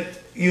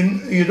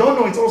you don't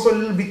know, it's also a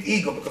little bit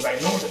ego, because I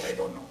know that I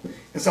don't know.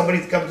 And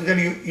somebody comes to tell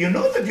you, you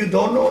know that you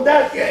don't know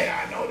that?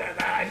 Yeah, I know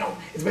that, I know.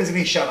 It's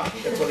basically shut up.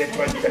 That's what they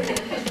try to tell you.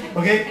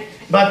 Okay?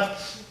 But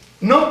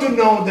not to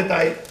know that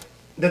I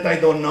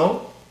don't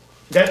know,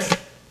 that's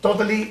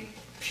totally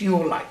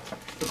pure light.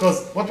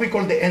 Because what we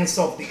call the Ein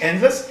Sof, the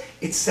endless,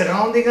 it's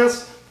surrounding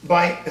us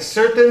by a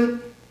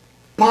certain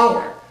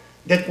power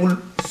that will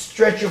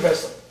stretch your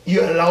vessel.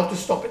 You're allowed to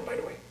stop it, by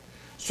the way.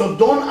 So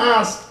don't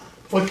ask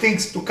for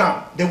things to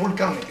come. They will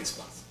come in this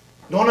month.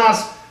 Don't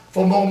ask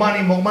for more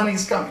money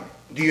is coming.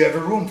 Do you have a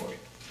room for it?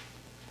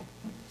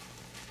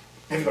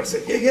 Everybody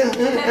said, yeah,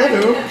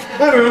 I do,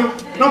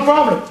 no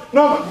problem,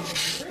 no,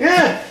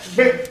 yeah.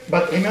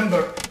 But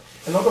remember,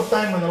 a lot of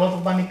time when a lot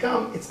of money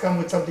comes, it's come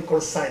with something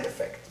called side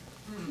effect.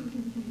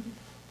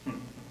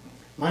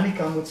 Money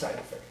comes with side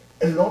effect.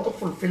 A lot of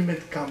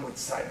fulfillment comes with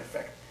side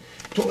effect.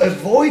 To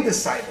avoid the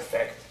side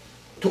effect,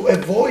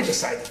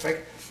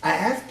 I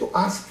have to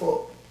ask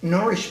for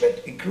nourishment,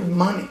 include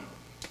money,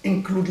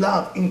 include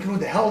love,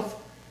 include health.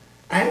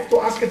 I have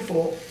to ask it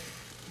for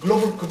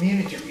global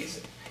community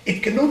reason.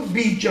 It cannot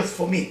be just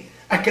for me.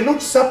 I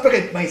cannot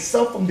separate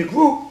myself from the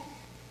group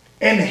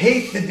and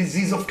hate the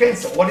disease of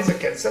cancer. What is a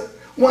cancer?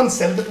 One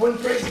cell that went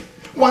crazy.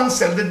 One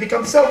cell that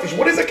becomes selfish.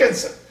 What is a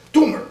cancer?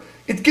 Tumor.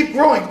 It keeps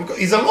growing because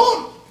it's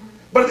alone.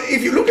 But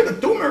if you look at the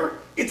tumor,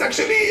 it's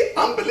actually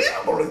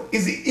unbelievable.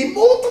 It's an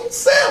immortal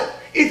cell.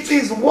 It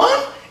is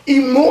one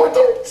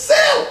immortal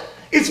cell.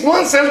 It's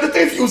one cell that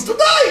refused to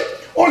die.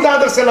 All the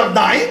other cells are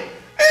dying,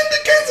 and the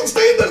cancer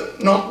stayed there.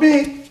 Not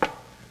me.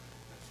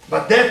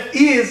 But that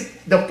is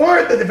the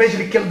part that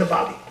eventually killed the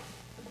body.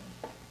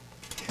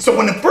 So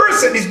when a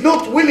person is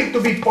not willing to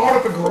be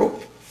part of a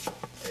group,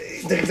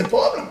 there is a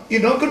problem.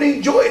 You're not going to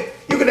enjoy it.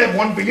 You're going to have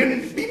 1 billion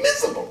and be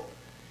miserable.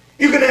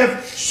 You're going to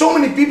have so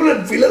many people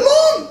that feel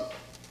alone.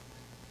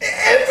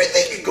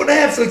 Everything you're going to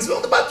have. So it's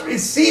not about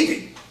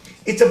receiving.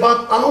 It's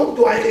about how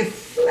do I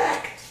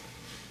reflect,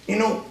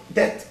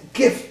 that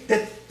gift,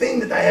 that thing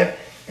that I have,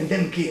 and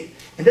then give.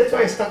 And that's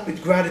why I start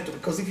with gratitude.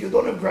 Because if you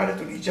don't have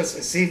gratitude, you just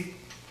receive.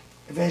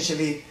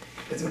 Eventually,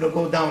 it's going to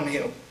go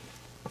downhill.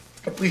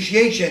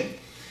 Appreciation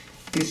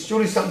is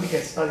truly something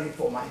I studied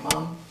for my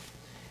mom.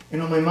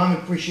 My mom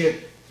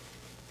appreciates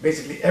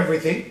basically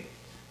everything.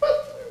 But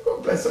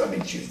God bless her. I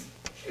mean, she's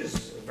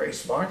very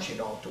smart. She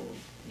knows to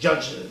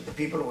judge the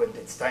people when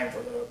it's time for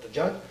her to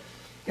judge.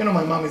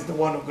 My mom is the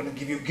one who's going to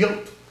give you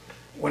guilt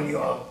when you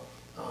are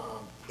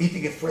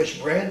eating a fresh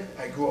bread.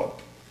 I grew up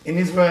in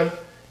Israel,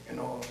 in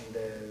the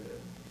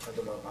I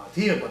don't know about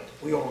here, but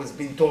we always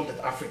been told that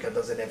Africa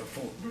doesn't have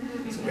food.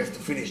 So we have to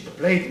finish the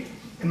plate.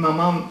 And my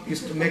mom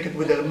used to make it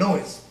with her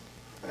noise.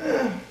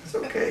 It's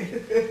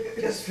okay.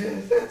 Just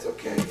finish, that's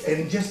okay.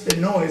 And just the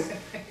noise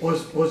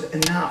was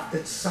enough.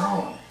 That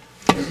sound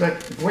was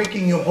like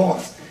breaking your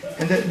bones.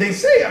 And they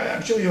say,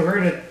 I'm sure you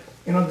heard it,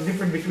 you know, the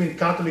difference between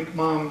Catholic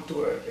mom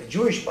to a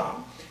Jewish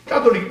mom.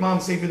 Catholic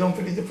mom say, if you don't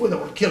finish the food, I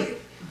will kill you.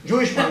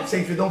 Jewish mom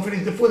say, if you don't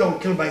finish the food, I will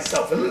kill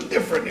myself. A little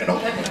different, you know.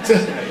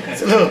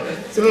 It's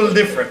a little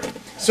different.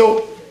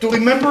 So to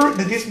remember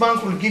that this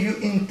month will give you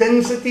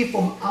intensity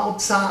from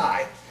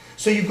outside.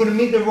 So you're going to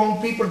meet the wrong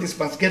people this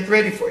month. Get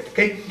ready for it,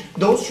 okay?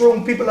 Those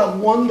wrong people are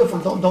wonderful.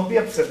 Don't be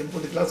upset.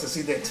 Put the glass to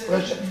see the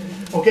expression,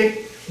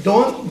 okay?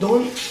 Don't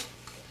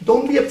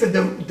be upset.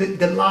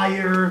 The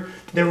liar,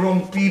 the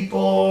wrong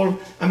people.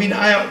 I mean,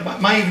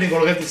 my evening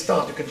already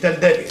started. You can tell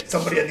Debbie.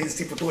 Somebody I didn't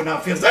see for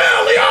 2.5 years. Hey,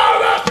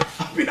 Liana!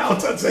 I've been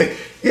outside saying,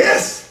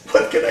 yes,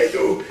 what can I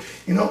do?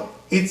 You know,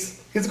 it's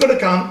going to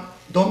come.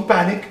 Don't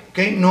panic,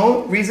 okay?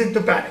 No reason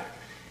to panic.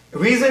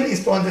 Reason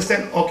is to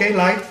understand, okay,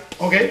 light,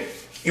 okay?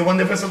 You want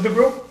the best of the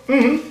group?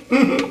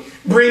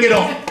 Bring it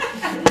on.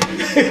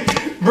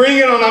 Bring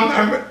it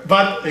on.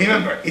 But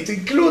remember, it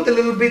includes a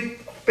little bit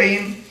of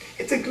pain.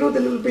 It includes a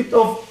little bit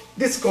of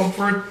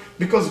discomfort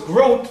because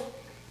growth,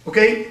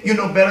 okay, you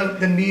know better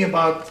than me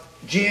about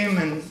gym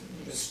and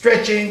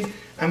stretching.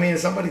 I mean,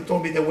 somebody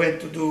told me they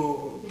went to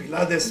do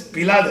Pilates.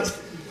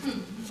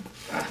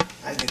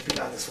 I did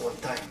Pilates one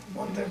time.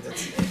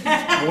 That's it.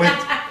 I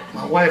went,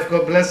 my wife,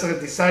 God bless her,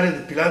 decided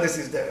that Pilates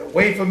is the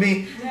way for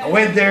me. I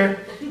went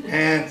there,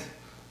 and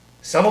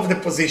some of the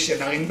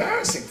positions are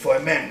embarrassing for a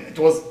man. It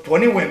was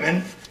 20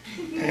 women,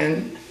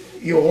 and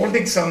you're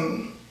holding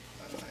some,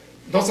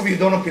 those of you who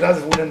don't know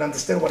Pilates wouldn't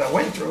understand what I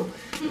went through.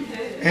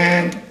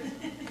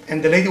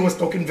 And the lady was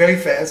talking very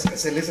fast. I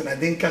said, listen, I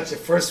didn't catch the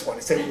first one.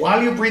 I said,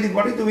 while you're breathing,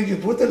 what are you doing? You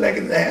put the leg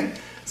in the hand.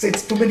 I said,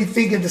 it's too many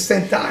things at the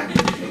same time.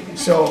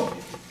 So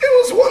it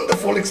was a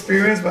wonderful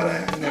experience, but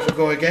I never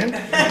go again.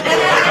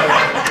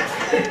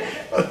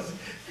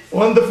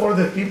 Wonderful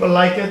that people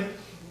like it.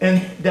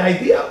 And the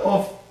idea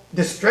of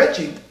the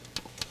stretching,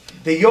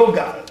 the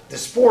yoga, the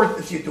sport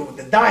that you do,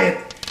 the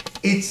diet,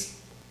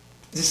 it's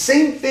the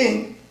same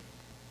thing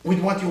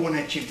with what you want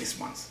to achieve this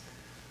month.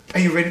 Are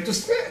you ready to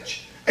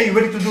stretch? Are you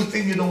ready to do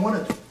things you don't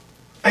want to do?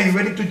 Are you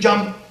ready to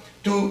jump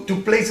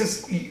to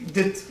places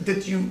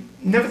that you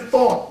never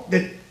thought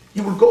that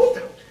you will go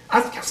there?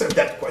 Ask yourself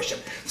that question.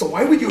 So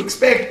why would you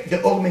expect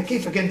the Or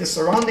Mekif, again, the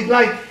surrounding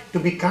light, to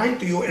be kind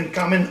to you and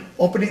come and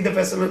opening the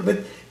vessel a little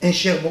bit and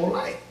share more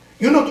light?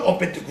 You're not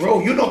open to grow.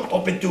 You're not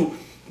open to,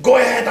 go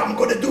ahead, I'm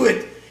going to do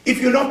it.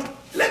 If you're not,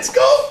 let's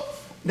go.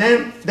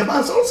 Then the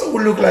month also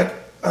will look like,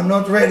 I'm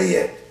not ready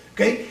yet.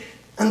 Okay?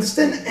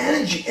 Understand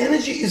energy.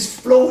 Energy is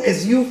flow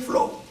as you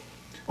flow.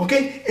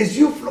 Okay? As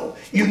you flow.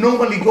 You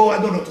normally go, I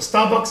don't know, to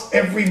Starbucks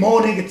every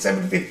morning at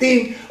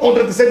 7:15,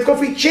 order the same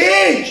coffee,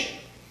 change!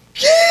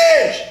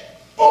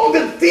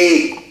 Order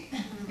tea!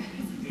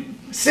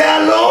 Say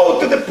hello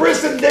to the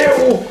person there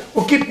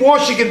who keep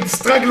washing and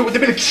struggling with the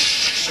milk.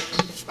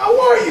 How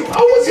are you?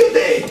 How was your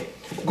day?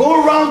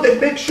 Go around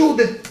and make sure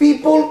that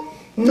people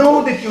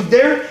know that you're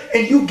there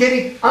and you get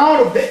it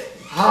out of the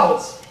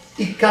house.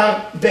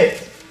 Ikar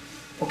bet.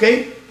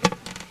 Okay?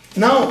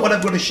 Now what I'm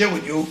going to share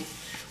with you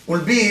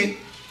will be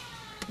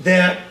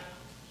the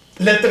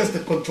letters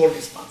that control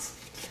this month.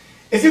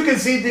 As you can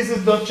see, this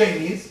is not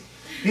Chinese.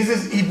 This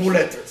is Hebrew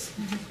letters.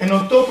 And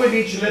on top of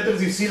each letter,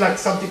 you see like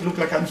something look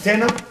like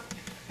antenna.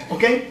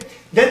 Okay?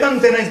 That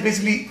antenna is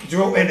basically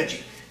draw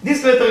energy.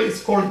 This letter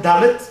is called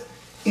Dalet,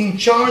 in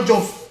charge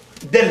of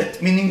Delet,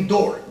 meaning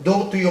door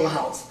to your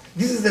house.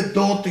 This is the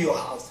door to your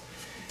house.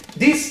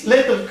 This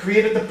letter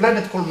created a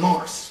planet called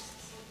Mars.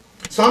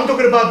 So I'm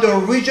talking about the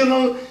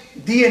original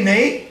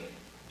DNA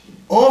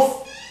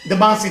of the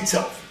Mars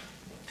itself.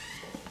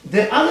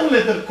 The other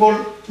letter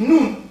called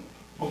Nun,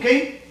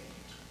 okay,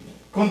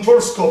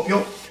 controls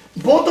Scorpio.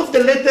 Both of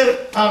the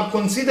letters are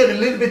considered a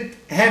little bit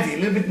heavy, a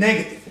little bit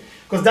negative,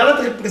 because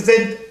Dalet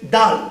represents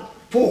Dal,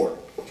 poor.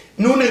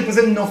 Nun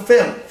represents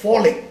Nofel,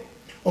 falling.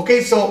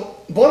 Okay, so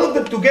both of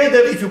them together,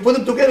 if you put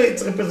them together,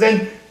 it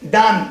represents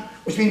Dan,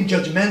 which means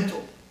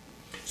judgmental.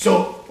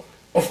 So,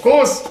 of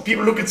course,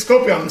 people look at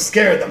Scorpio, I'm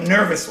scared, I'm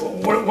nervous,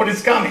 what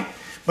is coming?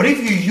 But if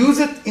you use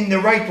it in the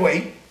right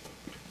way,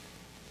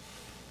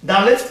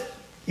 Dalet,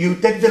 you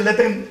take the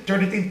letter and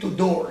turn it into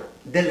door,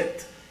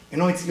 Delet. You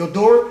know, it's your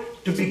door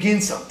to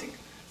begin something.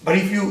 But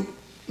if you're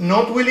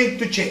not willing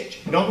to change,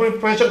 not willing to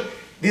pressure,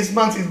 this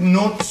month is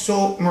not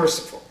so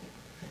merciful.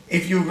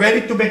 If you're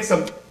ready to make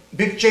some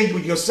big change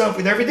with yourself,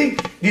 with everything,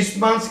 this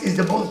month is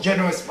the most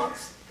generous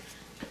month.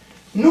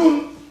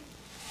 Nun,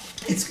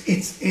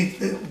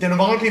 the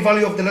numerology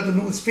value of the letter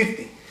Nun is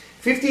 50.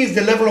 50 is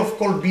the level of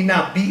called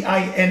Bina,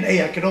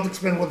 B-I-N-A. I cannot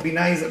explain what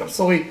Bina is, and I'm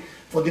sorry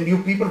for the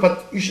new people,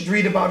 but you should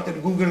read about it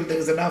in Google. There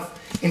is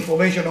enough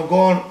information, or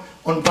go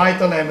on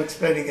Vital, I'm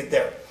explaining it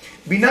there.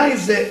 Bina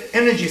is the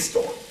energy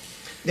store.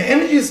 The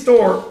energy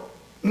store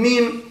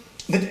means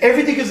that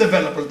everything is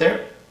available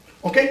there,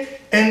 okay?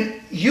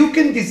 And you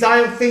can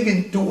desire things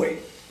in two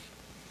ways.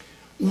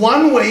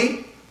 One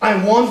way,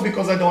 I want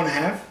because I don't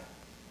have.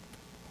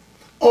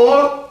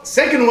 Or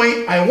second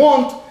way, I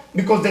want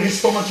because there is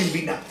so much in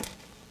Bina.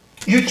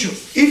 You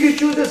choose. If you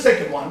choose the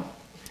second one,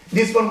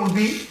 this one will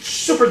be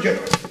super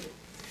generous.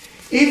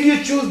 If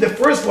you choose the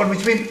first one,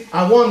 which means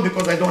I want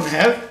because I don't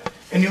have,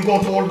 and you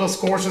go to all those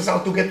courses, how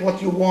to get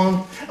what you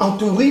want, how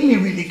to really,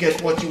 really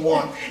get what you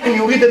want, and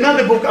you read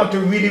another book, how to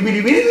really,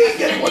 really, really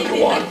get what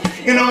you want.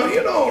 You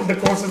know, the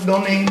courses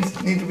don't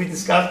need to be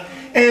discussed,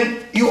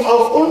 and you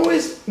are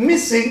always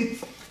missing.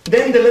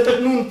 Then the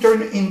letter Nun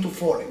turn into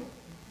falling.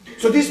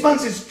 So this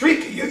month is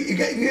tricky.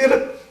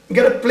 You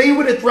gotta play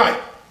with it right.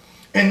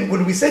 And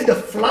when we said the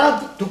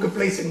flood took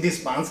place in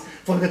this month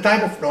from the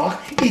time of Noah,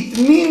 it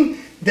means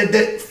that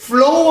the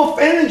flow of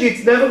energy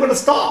is never going to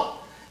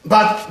stop.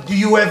 But do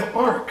you have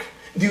ark?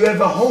 Do you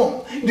have a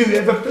home? Do you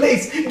have a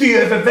place? Do you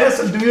have a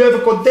vessel? Do you have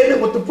a container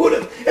what to put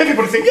it?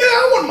 Everybody think, yeah,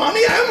 I want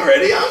money. I'm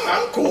ready.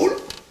 I'm cool.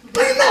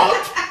 No, you're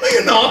not. No,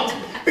 you're not.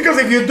 Because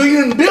if you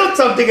build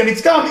something and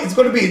it's coming, it's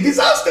going to be a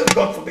disaster,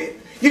 God forbid.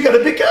 You got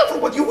to be careful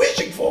what you're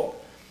wishing for.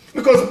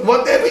 Because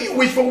whatever you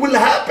wish for will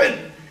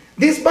happen.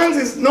 This month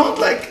is not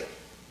like,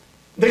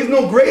 there is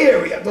no gray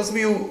area. Those of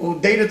you who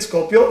dated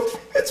Scorpio,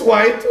 it's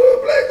white,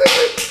 black,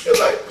 it's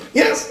like,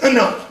 yes and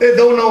no. They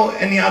don't know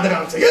any other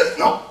answer. Yes,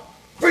 no.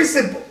 Very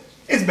simple.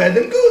 It's bad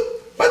and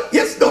good. But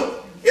yes,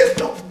 no. Yes,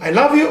 no. I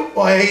love you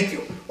or I hate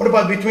you. What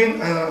about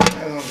between? I don't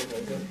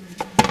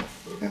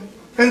know.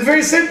 And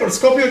very simple.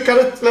 Scorpio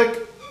cannot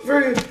like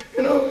very,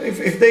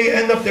 if they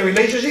end up the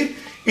relationship,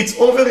 it's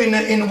over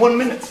in 1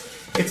 minute.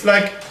 It's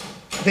like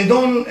they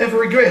don't ever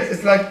regret.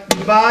 It's like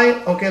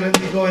bye. Okay, let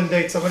me go and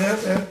date somebody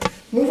else. Yeah.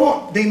 Move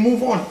on. They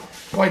move on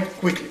quite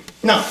quickly.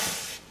 Now,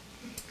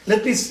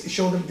 let me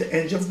show them the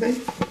angel's name.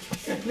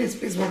 Yeah,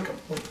 please welcome.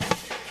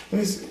 Let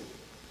me see.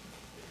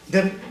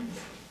 Deb?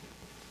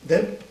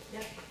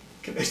 Yeah.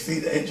 Can I see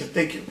the angel?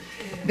 Thank you.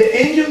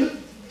 The angel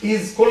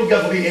is called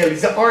Gabriel.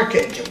 He's the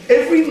archangel.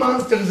 Every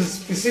month there is a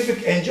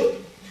specific angel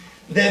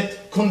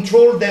that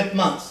controls that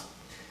month.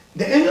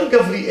 The angel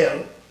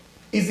Gabriel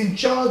is in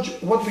charge,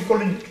 what we call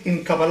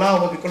in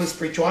Kabbalah, what we call in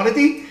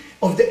spirituality,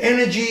 of the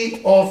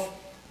energy of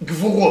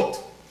Gvurot.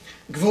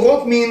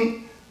 Gvurot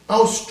mean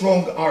how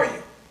strong are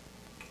you?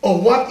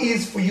 Or what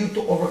is for you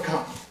to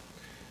overcome?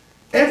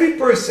 Every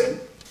person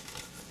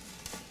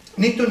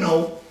need to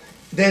know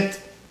that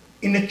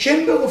in a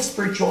chamber of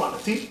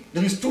spirituality,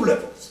 there is 2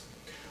 levels.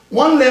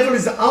 One level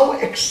is how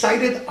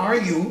excited are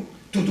you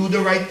to do the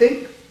right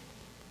thing?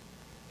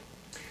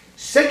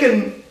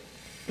 Second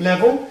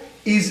level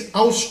is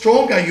how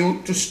strong are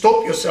you to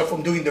stop yourself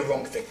from doing the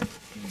wrong thing.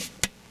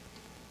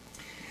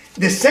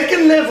 The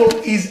second level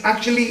is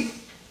actually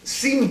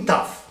seem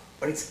tough,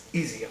 but it's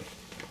easier.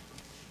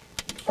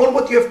 All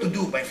what you have to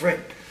do, my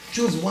friend,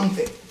 choose one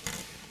thing.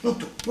 Not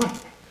 2, 1.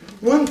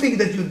 One thing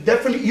that you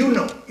definitely, you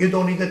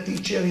don't need a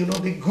teacher,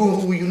 the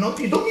guru, you don't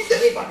need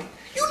anybody.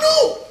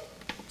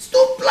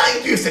 Stop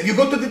lying to yourself. You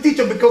go to the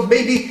teacher because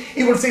maybe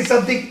he will say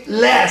something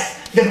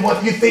less than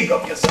what you think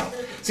of yourself.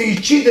 So you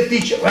cheat the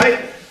teacher,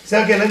 right?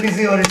 Say, okay, let me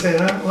see what he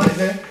said. Huh? What is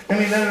that?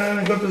 Let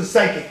me go to the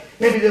psychic.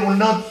 Maybe they will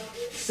not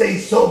say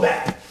so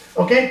bad.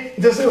 Okay?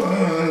 Just say,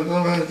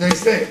 they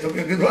say,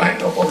 okay, goodbye,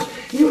 no problem.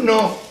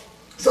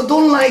 So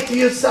don't lie to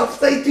yourself.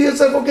 Say to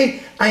yourself,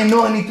 okay, I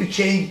know I need to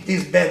change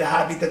this bad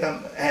habit that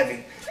I'm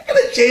having. I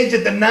gotta change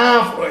it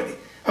enough already.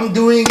 I'm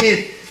doing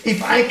it.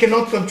 If I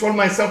cannot control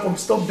myself or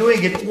stop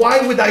doing it,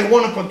 why would I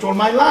want to control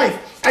my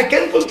life? I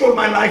can control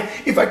my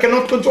life if I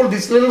cannot control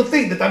this little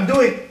thing that I'm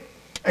doing.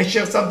 I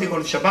share something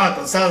on Shabbat,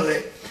 on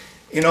Saturday,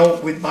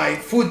 with my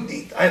food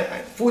need.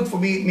 Food for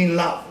me means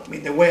love. I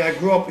mean, the way I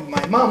grew up with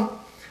my mom,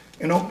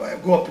 I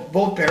grew up with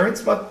both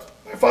parents, but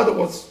my father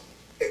was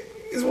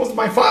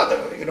my father,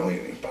 he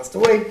passed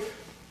away.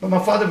 But my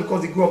father,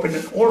 because he grew up in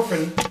an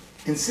orphan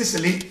in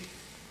Sicily,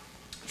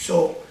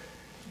 so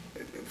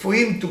for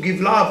him to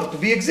give love or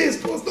to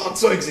exist was not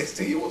so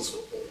existing. He was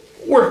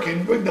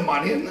working, bring the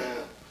money, and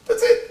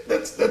that's it.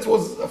 That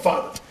was a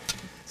father.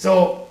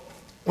 So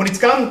when it's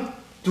come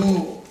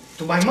to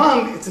my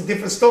mom, it's a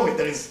different story.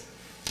 There is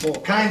more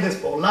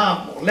kindness, more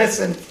love, more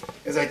lesson,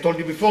 as I told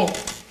you before.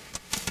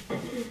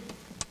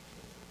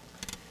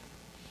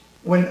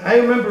 When I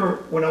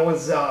remember when I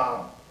was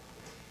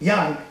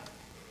young,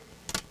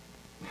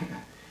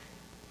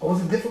 I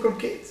was a difficult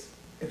kid.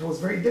 It was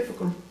very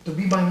difficult to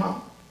be my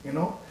mom,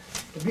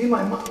 to be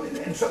my mom.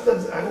 And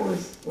sometimes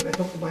when I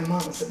talk to my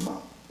mom, I said,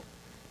 Mom,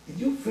 did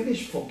you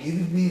finish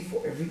forgiving me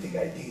for everything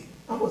I did?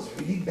 I was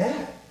really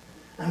bad.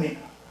 I mean,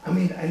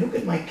 I look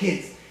at my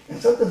kids, and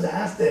sometimes I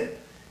ask them,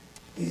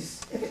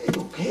 is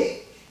everything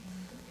okay?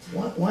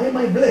 Why am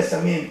I blessed?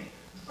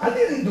 I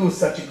didn't do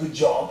such a good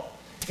job,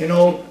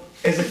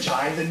 as a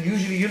child, and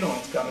usually,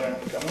 it's come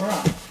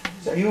around.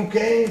 So are you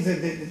okay?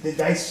 Did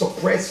I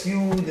suppress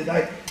you?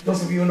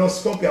 Those of you who know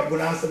Scorpio, I'm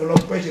going to ask them a lot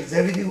of questions. Is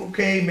everything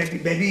okay?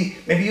 Maybe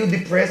you're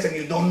depressed and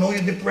you don't know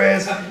you're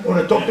depressed. You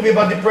want to talk to me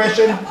about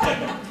depression?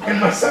 And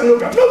my son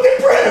looked, I'm not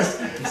depressed.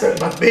 I said,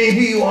 but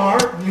maybe you are.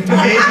 Maybe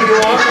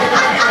you are.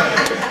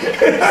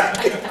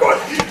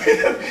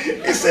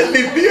 He said,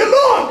 leave me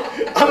alone.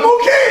 I'm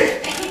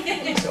okay.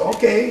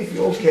 okay, if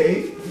you're okay,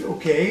 if you're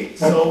okay.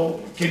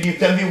 So can you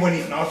tell me when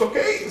you're not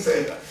okay? You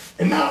say,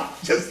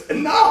 enough, just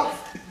enough.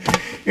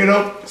 You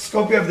know,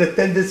 Scorpio have the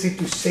tendency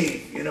to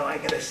save. You know, I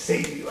gotta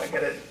save you. I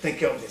gotta take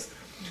care of this.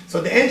 So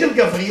the angel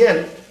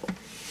Gabriel,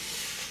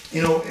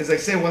 you know, as I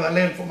say, what I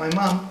learned from my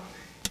mom,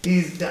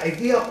 is the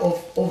idea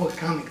of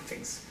overcoming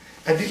things.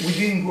 We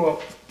didn't grow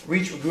up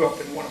rich. We grew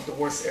up in one of the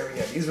worst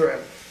areas in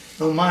Israel.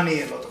 No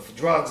money, a lot of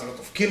drugs, a lot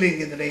of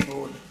killing in the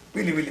neighborhood.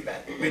 Really, really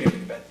bad. Really,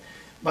 really bad.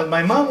 But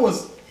my mom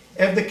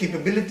had the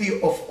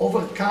capability of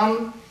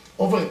overcome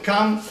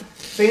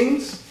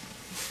things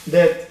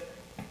that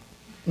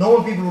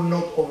normal people will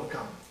not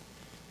overcome.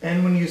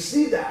 And when you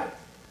see that,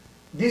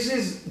 this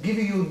is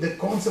giving you the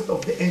concept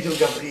of the angel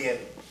Gabriel.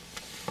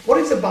 What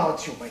is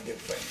about you, my dear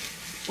friend?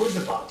 What is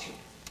about you?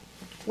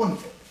 One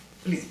thing.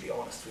 Please be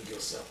honest with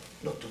yourself,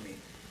 not to me.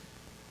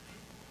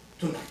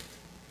 Tonight,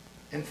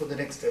 and for the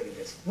next 30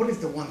 days, what is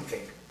the one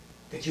thing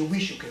that you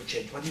wish you can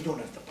change, but you don't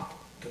have the power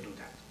to do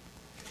that?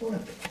 You don't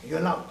have the power. You're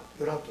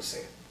allowed to say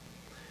it.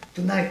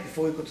 Tonight,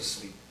 before you go to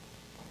sleep,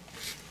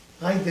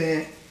 write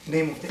the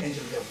name of the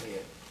angel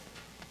Gabriel.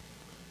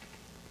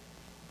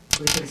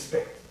 With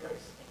respect,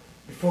 guys.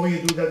 Before you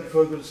do that,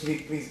 before you go to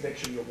sleep, please make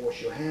sure you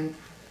wash your hand,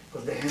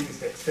 because the hand is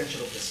the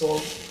extension of the soul.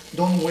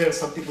 Don't wear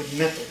something with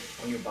metal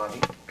on your body,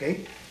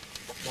 okay?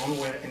 Don't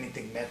wear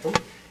anything metal.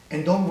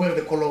 And don't wear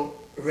the color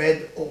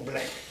red or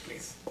black,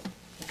 please.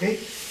 Okay?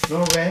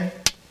 No red,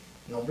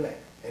 no black.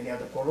 Any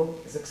other color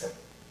is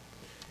accepted.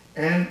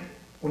 And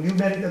when you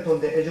meditate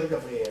on the angel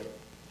Gabriel,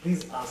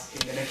 please ask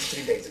in the next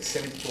 3 days, a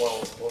 72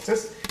 hours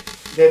process,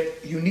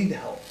 that you need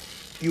help.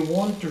 You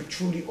want to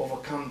truly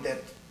overcome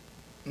that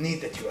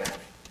need that you have.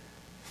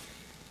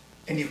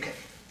 And you can,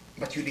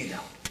 but you need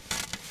help.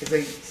 As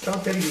I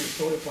start telling you the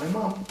story of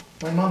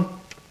my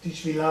mom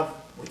teach me love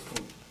with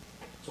food.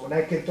 So when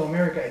I came to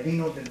America, I didn't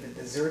know that the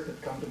dessert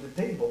that come to the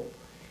table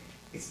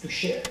is to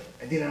share.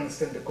 I didn't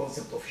understand the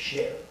concept of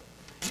share.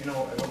 You know,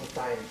 a lot of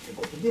time you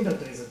go to dinner,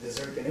 there is a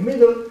dessert in the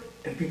middle,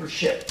 and people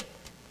share.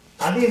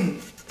 I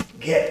didn't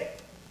get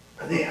it.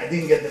 I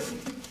didn't get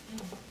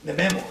the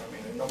memo. I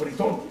mean, nobody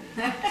told me.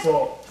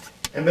 So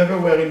I remember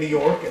we were in New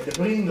York, and they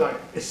bring like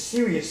a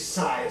serious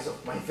size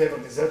of my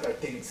favorite dessert. I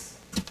think it's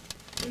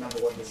the number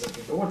one dessert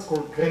in the world. It's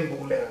called crème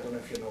brûlée. I don't know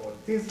if you know what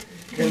it is.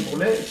 Crème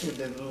brûlée is with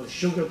the little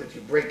sugar that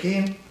you break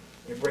in.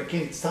 You break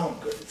in, it sounds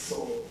good. It's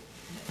so.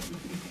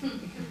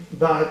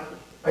 But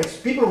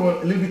people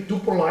were a little bit too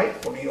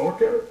polite for New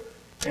Yorker,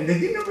 and they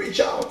didn't reach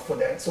out for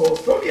that. So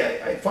slowly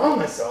I found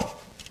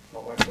myself, my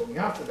wife told me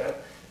after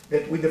that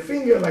with the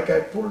finger, like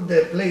I pulled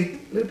the plate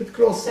a little bit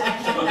closer. I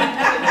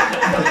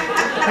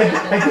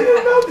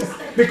didn't notice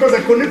because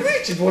I couldn't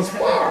reach, it was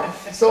far.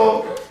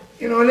 So,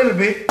 you know, a little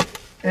bit.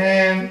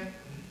 And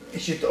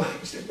she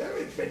said,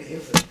 David, many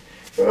years ago.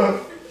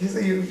 He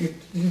said, you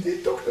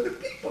did talk to the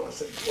people. I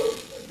said, well,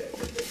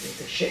 it's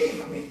a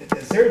shame. I mean, the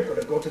dessert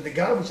gonna go to the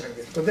garbage like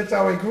this, because that's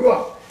how I grew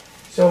up.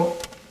 So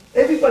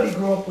everybody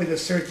grew up with a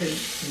certain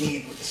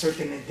need, with a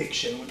certain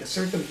addiction, with a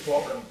certain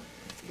problem.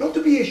 Not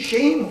to be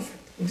ashamed of it.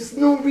 There's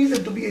no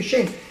reason to be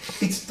ashamed.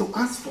 It's to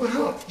ask for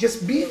help.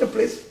 Just be in a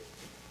place,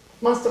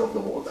 master of the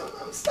world,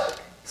 I'm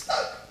stuck.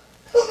 I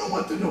don't know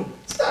what to do,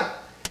 stuck.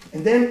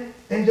 And then,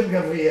 Angel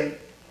Gabriel,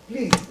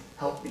 please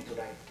help me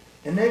tonight.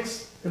 And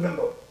next,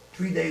 remember,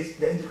 3 days,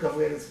 the Angel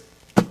Gabriel is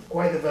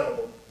quite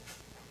available.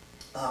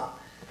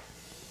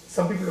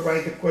 Some people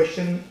write the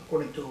question,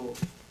 according to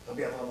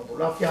Rabbi Avraham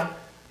Abulafia,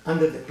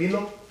 under the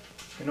pillow.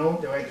 You know,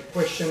 they write the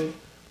question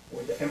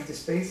with the empty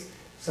space.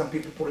 Some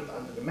people put it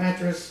under the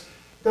mattress.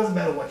 Doesn't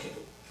matter what you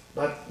do.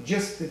 But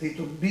just that it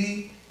will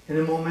be in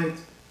a moment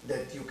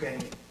that you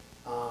can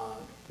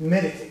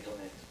meditate on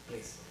it,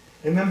 please.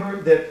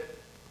 Remember that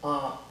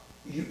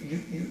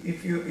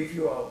if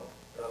you are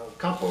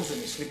couples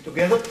and you sleep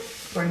together,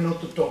 try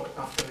not to talk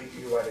after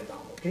you write it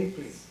down, okay?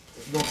 Please,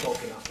 there's no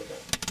talking after that.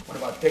 What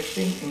about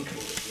texting?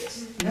 Included,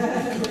 yes.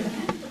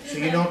 So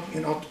you're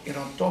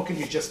not talking,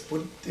 you just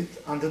put it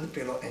under the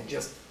pillow and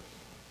just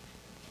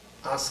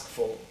ask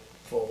for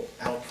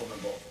help from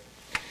above.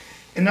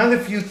 Another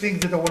few things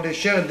that I want to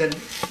share, then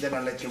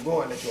I'll let you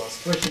go, I'll let you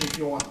ask questions if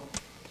you want.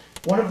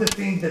 One of the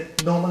things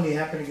that normally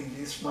happening in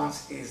these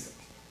months is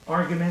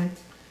argument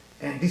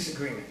and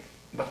disagreement,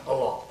 but a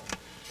lot.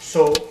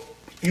 So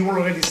you will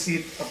already see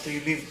it after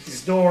you leave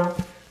this door.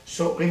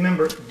 So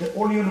remember, the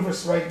whole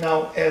universe right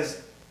now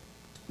has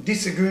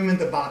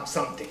disagreement about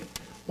something.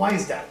 Why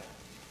is that?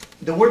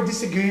 The word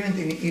disagreement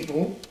in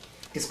Hebrew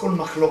is called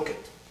machloket.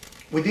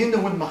 Within the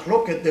word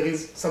machloket, there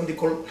is something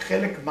called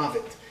chelek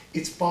mavet.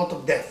 It's part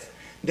of death.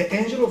 The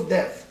angel of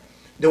death,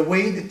 the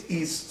way that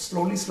is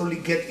slowly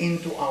get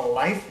into our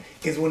life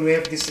is when we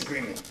have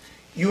disagreement.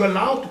 You're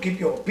allowed to keep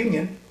your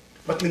opinion,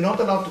 but you're not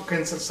allowed to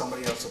cancel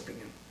somebody else's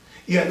opinion.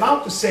 You're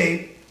allowed to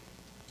say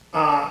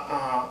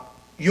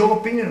your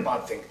opinion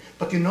about things,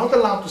 but you're not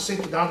allowed to say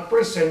to the other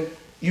person,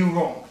 you're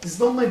wrong. It's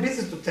not my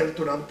business to tell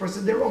to the other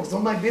person they're wrong. It's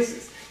not my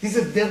business. This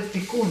is their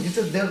tikkun, this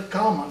is their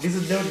karma, this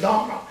is their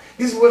dharma.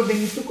 This is where they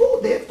need to go.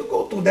 They have to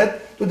go to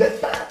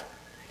that path.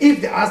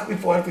 If they ask me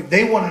for help, if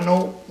they want to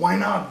know, why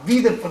not?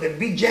 Be there for them,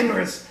 be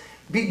generous,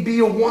 be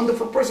a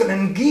wonderful person,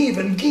 and give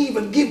and give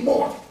and give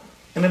more.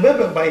 And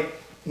remember, by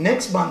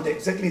next Monday,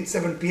 exactly at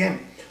 7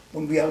 p.m.,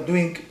 when we are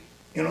doing,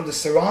 the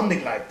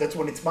surrounding light, that's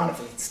when it's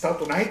manifest. It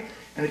starts tonight,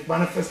 and it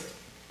manifests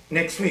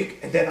next week.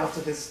 And then after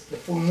this, the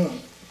full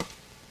moon.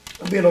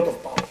 There'll be a lot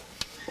of power.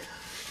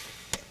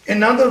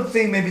 Another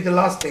thing, maybe the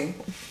last thing,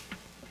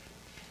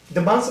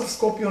 the months of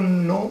Scorpio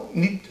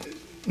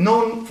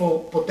known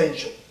for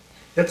potential.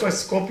 That's why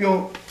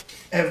Scorpio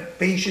have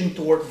patience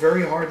to work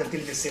very hard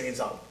until they see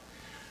result.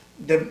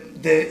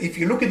 If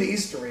you look at the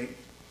history,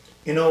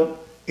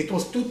 it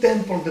was two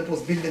temples that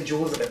was built in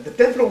Jerusalem. The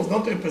temple was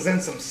not to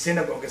represent some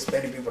synagogue, as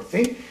many people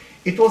think.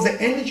 It was an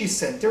energy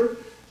center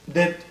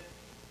that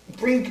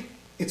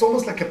it's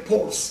almost like a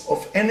pulse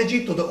of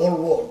energy to the whole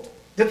world.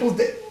 That was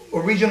the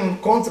original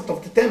concept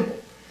of the temple.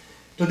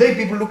 Today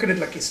people look at it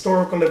like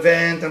historical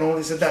event and all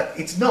this and that.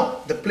 It's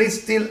not. The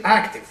place still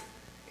active.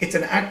 It's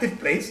an active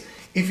place.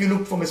 If you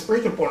look from a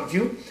spiritual point of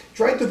view,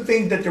 try to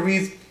think that there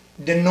is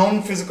the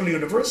non-physical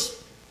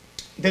universe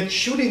that's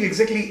shooting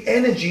exactly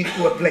energy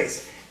to a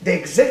place. The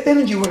exact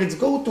energy where it's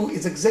go to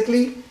is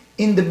exactly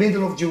in the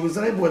middle of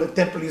Jerusalem where the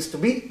temple used to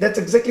be. That's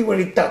exactly where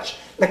it touched,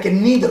 like a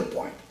needle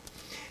point.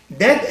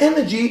 That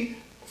energy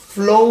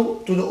flow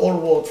to the whole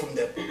world from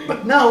there.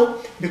 But now,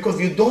 because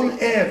you don't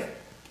have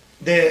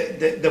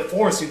the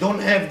force, you don't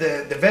have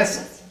the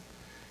vessel,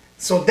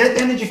 so that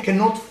energy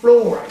cannot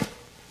flow right.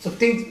 So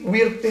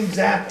weird things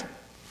happen.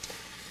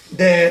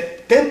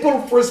 The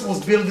temple first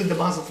was built in the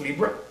month of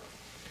Libra.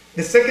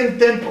 The second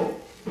temple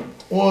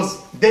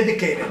was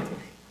dedicated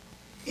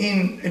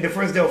in the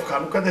first day of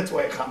Hanukkah, that's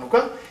why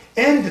Hanukkah.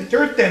 And the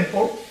third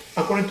temple,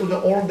 according to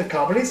all the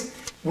Kabbalists,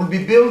 will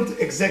be built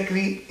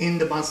exactly in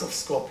the month of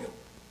Scorpio.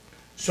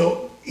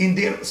 So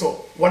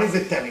what is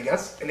it telling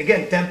us? And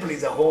again, temple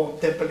is a home,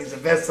 temple is a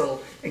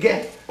vessel.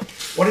 Again,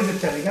 what is it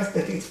telling us?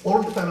 That it's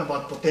all the time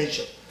about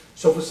potential.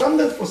 So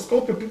for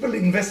Scorpio, people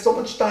invest so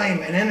much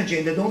time and energy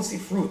and they don't see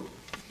fruit.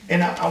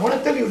 And I want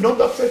to tell you, don't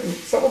upset you,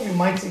 some of you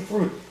might see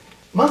fruit.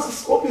 Month of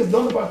Scorpio is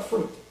not about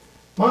fruit.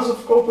 Month of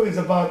Scorpio is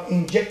about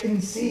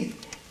injecting seed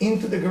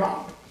into the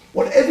ground.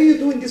 Whatever you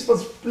do in this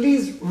month,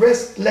 please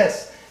rest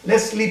less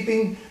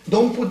sleeping.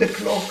 Don't put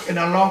an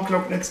alarm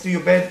clock next to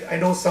your bed. I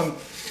know some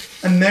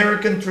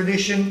American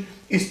tradition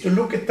is to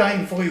look at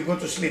time before you go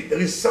to sleep. There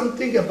is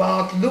something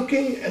about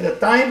looking at the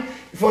time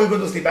before you go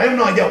to sleep. I have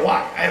no idea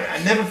why.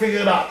 I never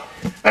figured it out.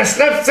 I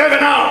slept 7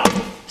 hours.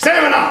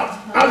 7 hours.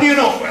 How do you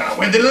know? Well,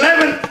 when the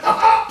 11,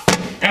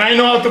 and I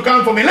know how to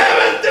count from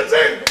 11 to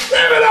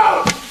 7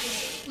 hours.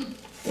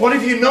 What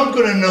if you're not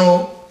going to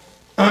know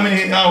how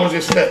many hours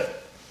you slept?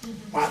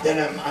 Well, then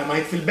I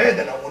might feel bad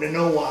and I want to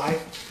know why.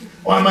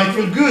 Or I might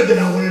feel good and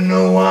I want to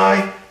know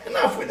why.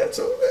 Enough with that.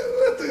 So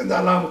let the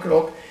alarm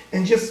clock.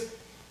 And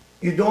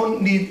you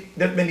don't need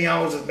that many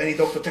hours as many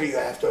doctors tell you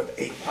have to have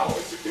 8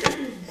 hours.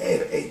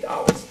 8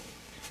 hours.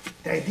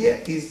 The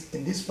idea is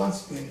in this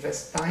month you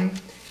invest time,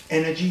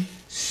 energy,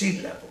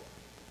 seed level,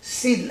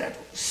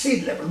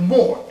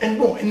 more and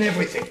more in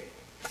everything.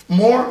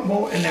 More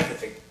and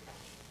everything.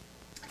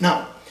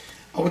 Now,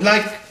 I would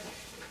like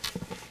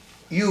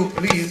you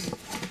please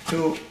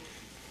I'm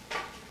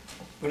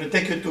going to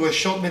take you to a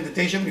short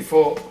meditation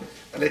before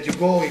I let you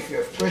go. If you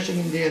have a question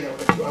in there, I'll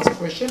let you ask a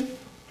question.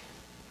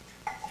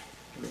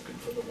 Looking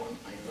for the one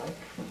I like.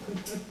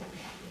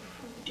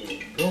 There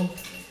you go.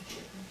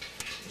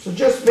 So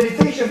just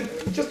meditation,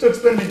 just to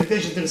explain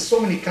meditation, there's so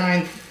many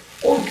kinds.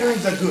 All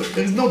kinds are good.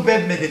 There is no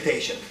bad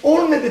meditation.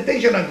 All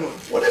meditation are good.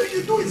 Whatever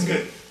you do is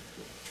good.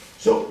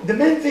 So the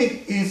main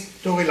thing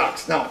is to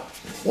relax. Now,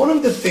 one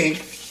of the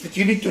things that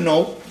you need to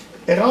know,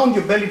 around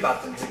your belly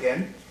buttons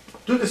again,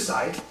 to the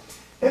side,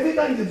 every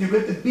time that you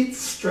get a bit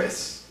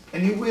stress,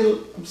 and you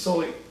will, I'm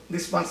sorry,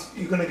 this month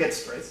you're going to get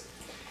stressed.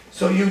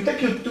 So you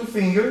take your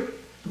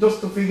those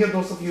two fingers,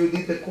 those of you who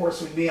did the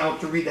course with me, how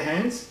to read the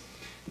hands,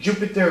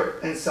 Jupiter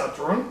and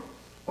Saturn,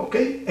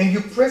 okay? And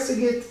you're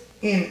pressing it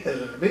in a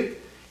little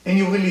bit, and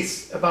you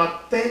release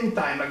about 10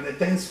 times, like the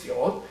 10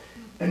 spherot,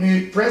 and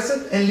you press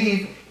it and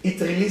leave it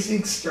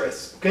releasing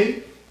stress,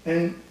 okay?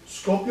 And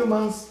Scorpio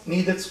months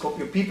need it,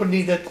 Scorpio people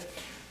need it.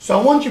 So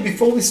I want you,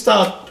 before we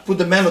start, to put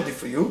the melody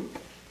for you,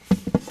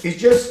 is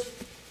just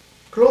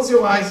close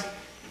your eyes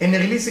and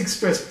releasing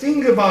stress.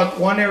 Think about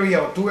one area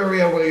or two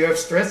areas where you have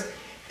stress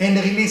and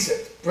release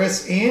it.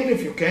 Press in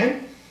if you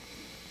can,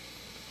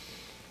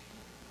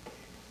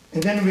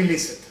 and then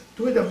release it.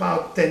 Do it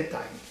about 10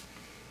 times.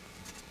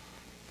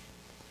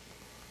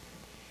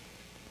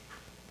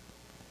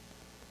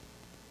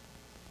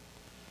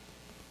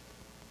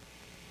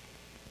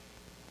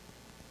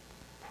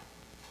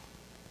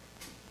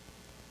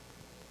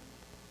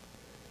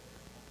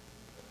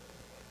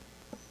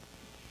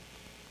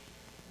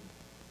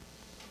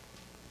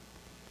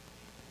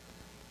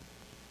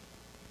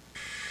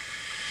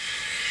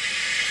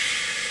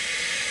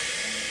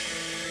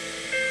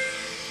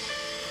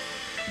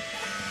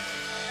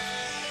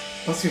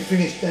 Once you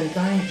finish 10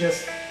 times,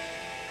 just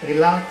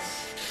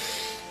relax.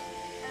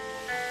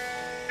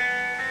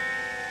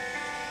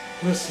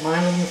 Put a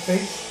smile on your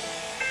face.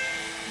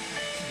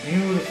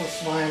 Beautiful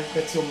smile.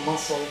 That's your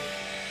muscle.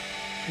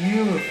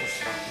 Beautiful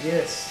smile.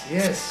 Yes,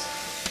 yes,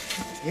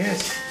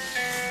 yes.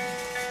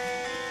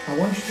 I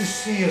want you to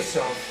see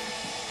yourself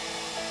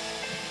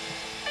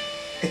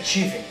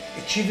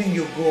achieving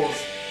your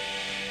goals,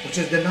 which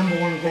is the number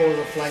one goal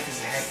of life is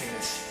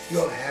happiness. You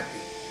are happy.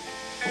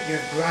 You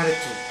have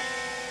gratitude.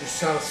 You're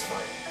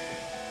satisfied.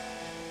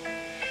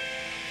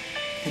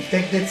 And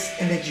take this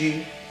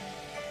energy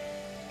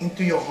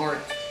into your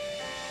heart.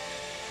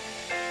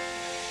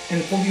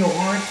 And from your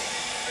heart,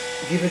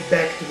 give it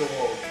back to the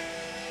world.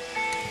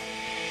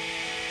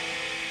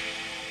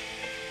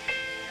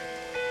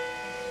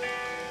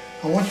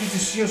 I want you to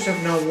see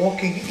yourself now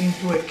walking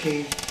into a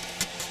cave.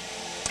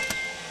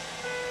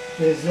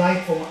 There's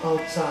light from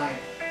outside.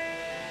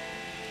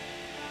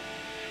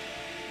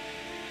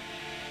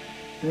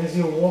 And as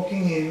you're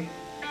walking in,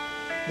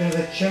 there's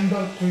a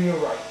chamber to your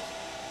right.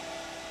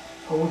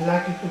 I would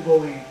like you to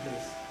go in,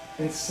 please,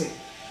 and sit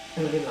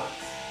and relax.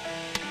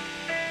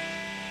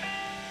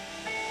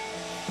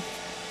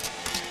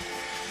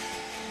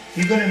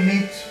 You're going to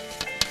meet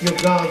your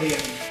guardian.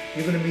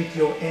 You're going to meet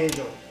your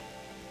angel.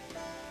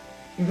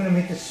 You're going to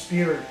meet the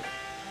spirit,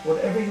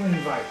 whatever you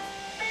invite.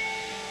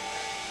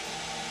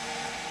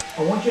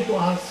 I want you to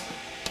ask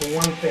for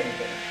one thing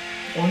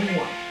there, only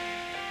one,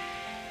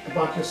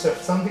 about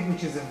yourself, something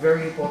which is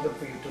very important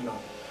for you to know.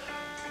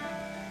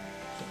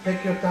 So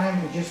take your time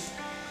and just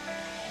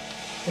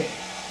think,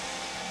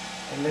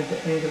 and let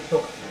the angel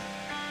talk to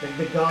you, let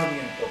the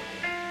guardian talk to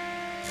you.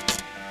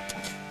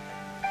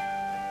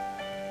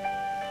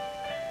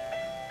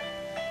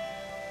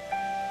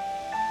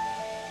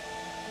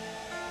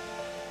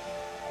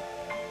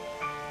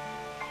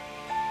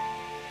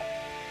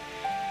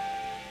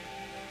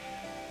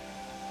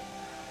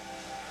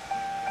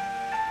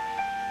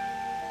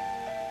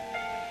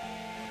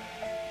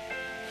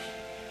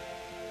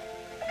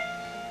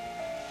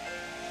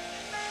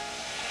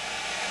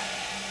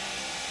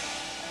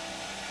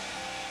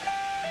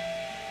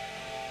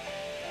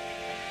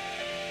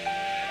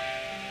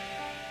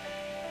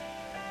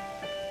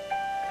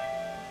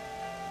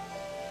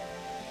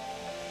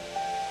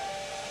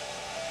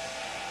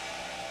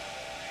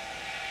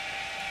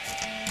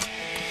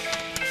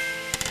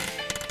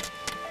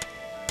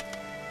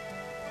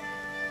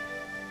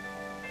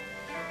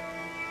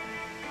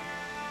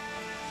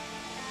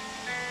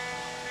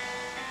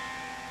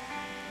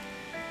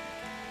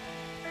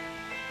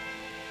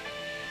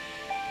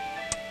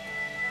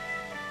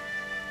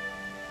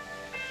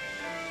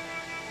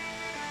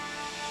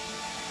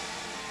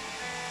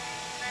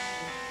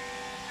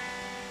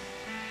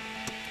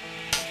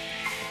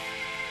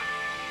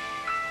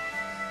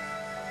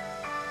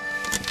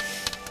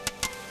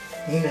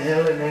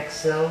 Inhale and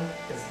exhale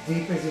as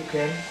deep as you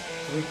can,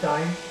 3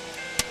 times.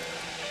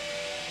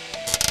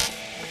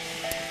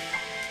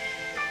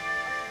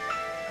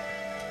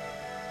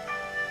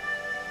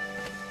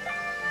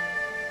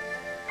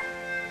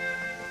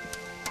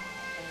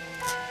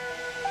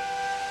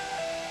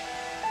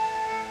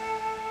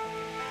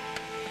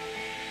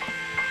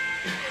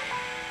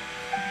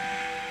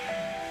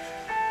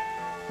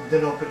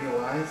 Then open your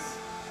eyes.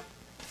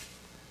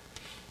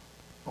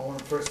 I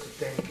want first to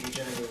thank each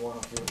and every one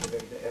of you for the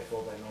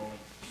effort. I know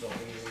it's not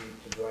easy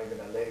to drive in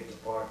LA to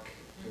park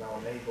in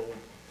our neighborhood.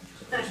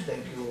 So first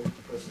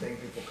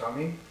thank you for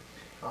coming.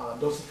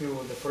 Those of you,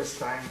 the first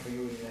time for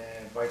you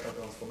in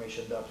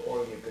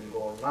vitaltransformation.org, you can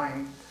go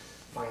online,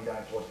 find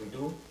out what we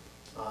do.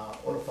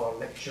 All of our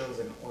lectures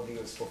and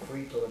audio is for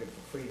free, totally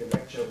for free. The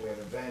lecture, we have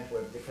event, we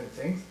have different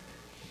things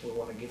we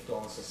want to give to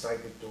our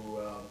society, to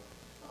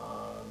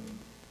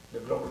the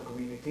global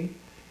community.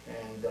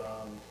 And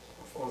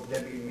of course,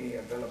 Debbie and me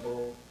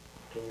available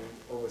to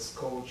always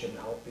coach and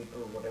help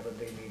people whatever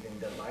they need in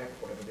their life,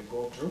 whatever they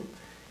go through.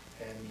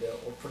 And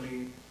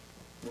hopefully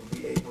we'll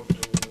be able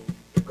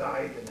to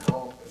guide and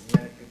help as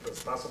many people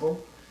as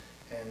possible.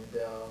 And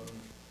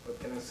what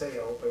can I say?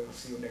 I hope I will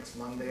see you next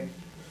Monday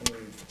when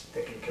we're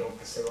taking care of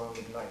the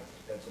surrounding life.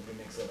 That will be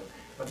next level.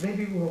 But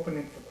maybe we'll open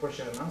it for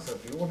question and answer.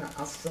 If you want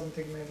to ask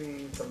something,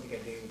 maybe something I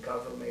didn't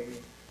cover, maybe.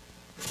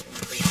 I'm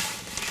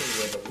sure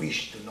you have a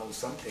wish to know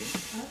something.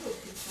 I have a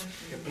quick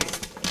question Yeah, please.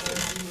 about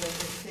the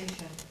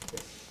meditation.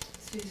 Yes.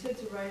 So you said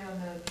to write on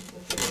the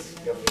paper,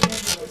 Yeah.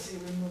 you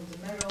remove the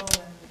metal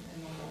and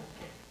all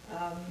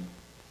that.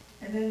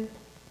 And then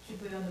you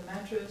put it on the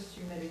mattress,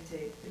 you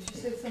meditate. But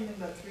you said something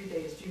about 3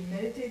 days. Do you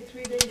meditate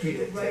 3 days? 3 Do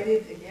you days, write yeah.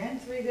 it again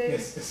 3 days?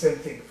 Yes, the same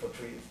thing for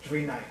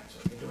three nights.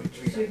 You do it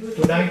 3 So you nights.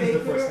 put Tonight a is the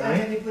paper, first and then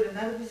night. you put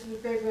another piece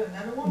of paper,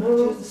 another one? No, or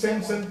no, just the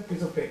same one?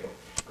 piece of paper.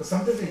 Because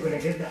sometimes you're going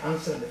to get the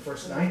answer the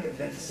first night, and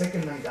then the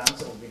second night the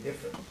answer will be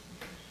different.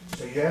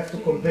 So you have to So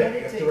you compare,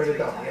 you have to write it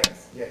meditate down. 3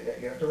 times. Yeah,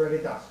 you have to write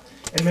it down.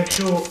 And make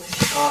sure,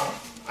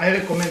 I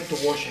recommend to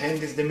wash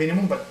hand is the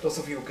minimum, but those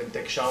of you who can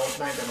take shower at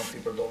night, I know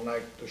people don't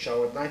like to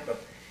shower at night, but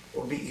it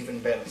will be even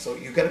better. So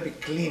you got to be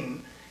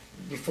clean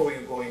before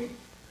you're going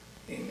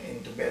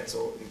into bed.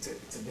 So it's a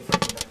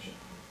different connection,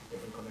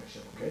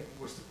 okay?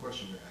 What's the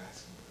question you're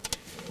asking?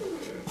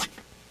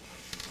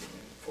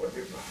 For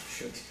everybody.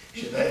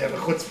 should I have a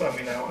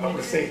chutzpah now? I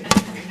would say,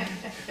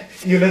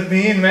 you let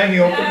me in, man,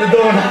 you open the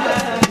door.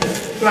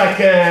 Like,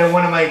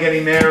 when am I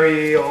getting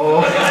married,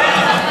 or,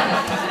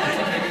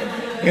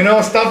 you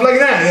know, stuff like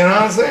that, you know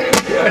what I'm saying?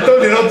 I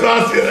told you not to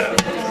ask you that.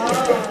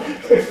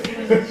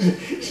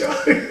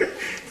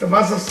 It's a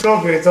massive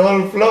scope, it's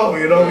all flow,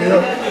 you know,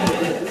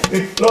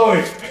 it's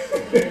flowing.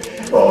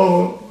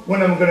 Oh,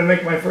 when I'm gonna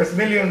make my first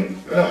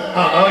million? No.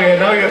 Oh, okay,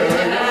 now you're...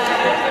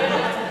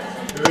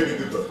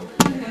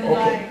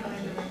 Okay.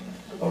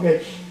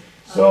 Okay,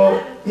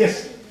 so,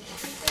 yes. You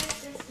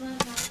said this one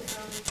not to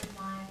go with your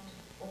mind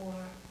or.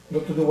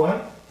 Not to do what?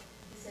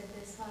 You said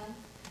this one,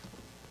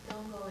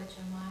 don't go with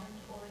your mind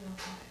or your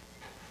heart.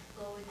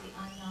 Go with the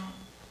unknown.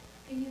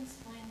 Can you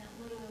explain that a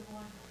little bit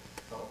more?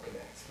 How can I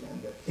explain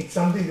that? It's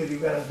something that you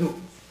gotta do.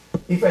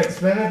 If I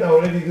explain it, I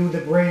already do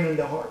the brain and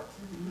the heart.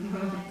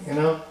 You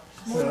know?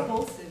 More So,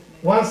 impulsive,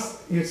 maybe.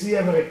 once you see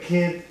ever a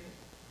kid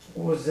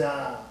was,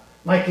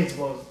 my kids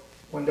was,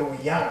 when they were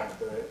young,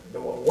 they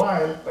were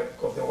wild, but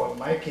because they were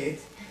my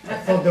kids, I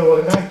thought they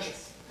were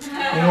righteous. You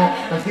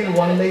know, until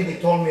one lady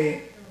told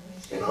me,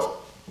 you know,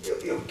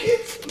 your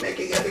kids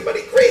making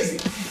everybody crazy.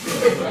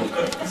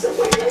 I said,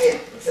 what do you mean?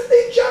 It's a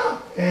day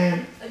job.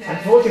 And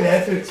unfortunately, I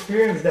had to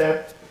experience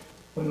that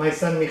when my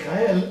son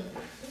Michael,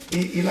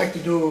 he liked to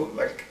do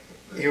like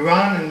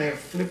Iran and they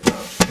flipped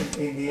up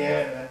in the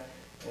air.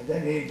 And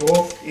then he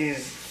broke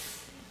his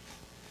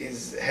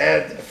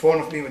head in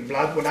front of me with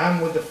blood. When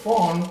I'm with the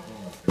phone,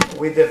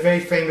 with a very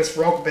famous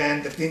rock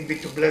band that need me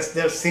to bless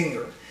their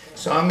singer.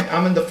 So I'm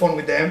on the phone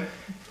with them,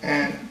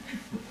 and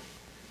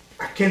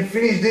I can't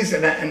finish this,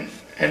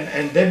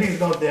 and Debbie's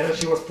not there,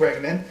 she was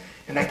pregnant,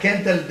 and I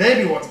can't tell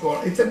Debbie what's going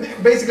on. It's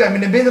basically, I'm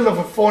in the middle of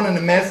a phone and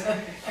a mess,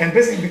 and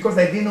basically because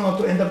I didn't know how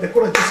to end up the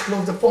call, I just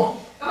closed the phone.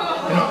 You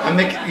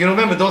know, you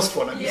remember those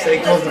phones, I'm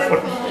saying close the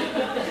phone.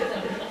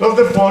 Close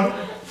the phone,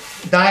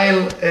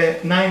 dial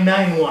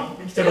 991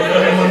 instead of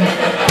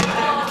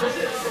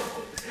 911.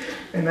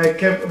 And I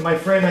told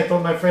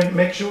my friend,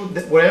 make sure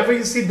that wherever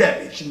you see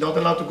Debbie, she's not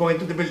allowed to go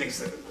into the building.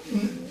 So,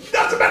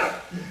 doesn't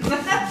matter.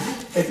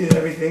 I did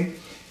everything.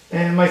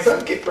 And my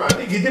son kept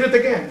running. He did it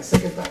again, the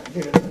second time.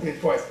 He did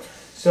it twice.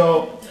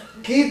 So,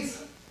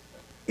 kids,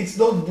 it's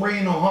not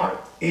brain or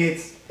heart.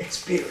 It's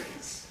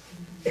experience.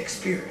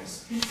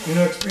 Experience. You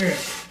know,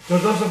 experience. So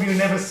those of you who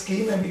never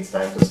ski, maybe it's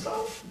time to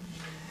stop.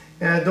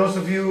 Those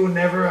of you who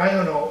never, I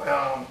don't know,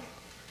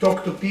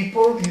 talk to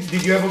people.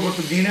 Did you ever go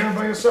to dinner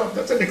by yourself?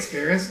 That's an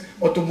experience.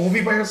 Or to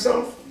movie by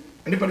yourself?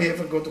 Anybody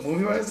ever go to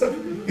movie by yourself?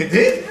 You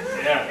did?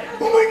 Yeah.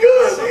 Oh my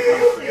God,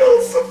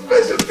 you're some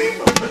special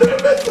people.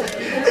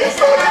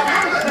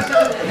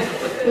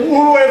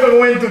 Whoever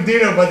went to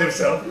dinner by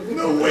themselves?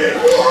 No way.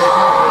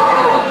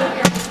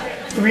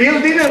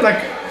 Real dinner,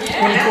 like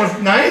when it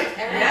was night?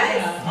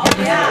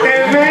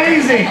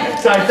 Amazing.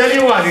 So I tell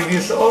you what, if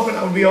you're so open,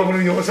 I'll be open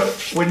with you. So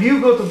when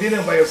you go to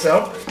dinner by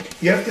yourself,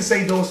 you have to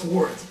say those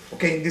words.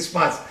 Okay, in this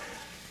fast,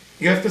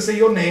 you have to say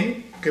your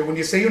name. Okay, when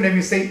you say your name,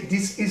 you say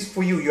this is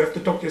for you. You have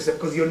to talk to yourself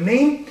because your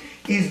name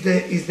is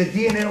the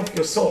DNA of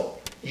your soul.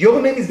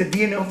 Your name is the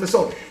DNA of the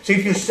soul. So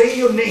if you say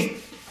your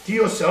name to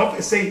yourself,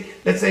 let's say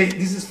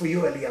this is for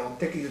you, Eliyahu. I'm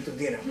taking you to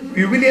dinner.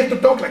 You really have to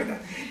talk like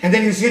that. And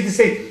then you see it, you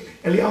say,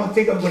 Eliyahu, I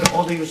think I'm going to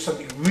order you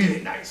something really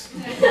nice.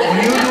 When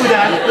you do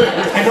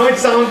that, I know it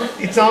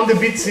sounds a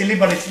bit silly,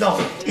 but it's not.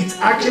 It's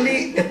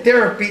actually a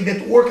therapy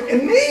that works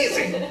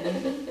amazing.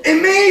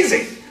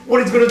 Amazing.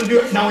 What it's going to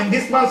do. Now in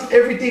this month,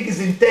 everything is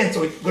intense,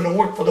 so it's going to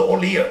work for the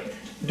whole year.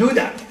 Do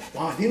that.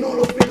 Wow, I didn't know a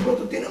lot of people go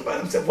to dinner by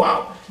themselves.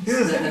 Wow, this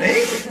is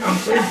amazing. I'm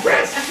so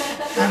impressed.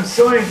 I'm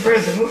so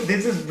impressed. And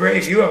this is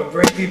brave. You are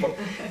brave people.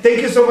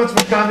 Thank you so much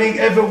for coming.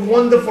 Have a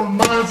wonderful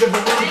month. Have a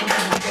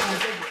wonderful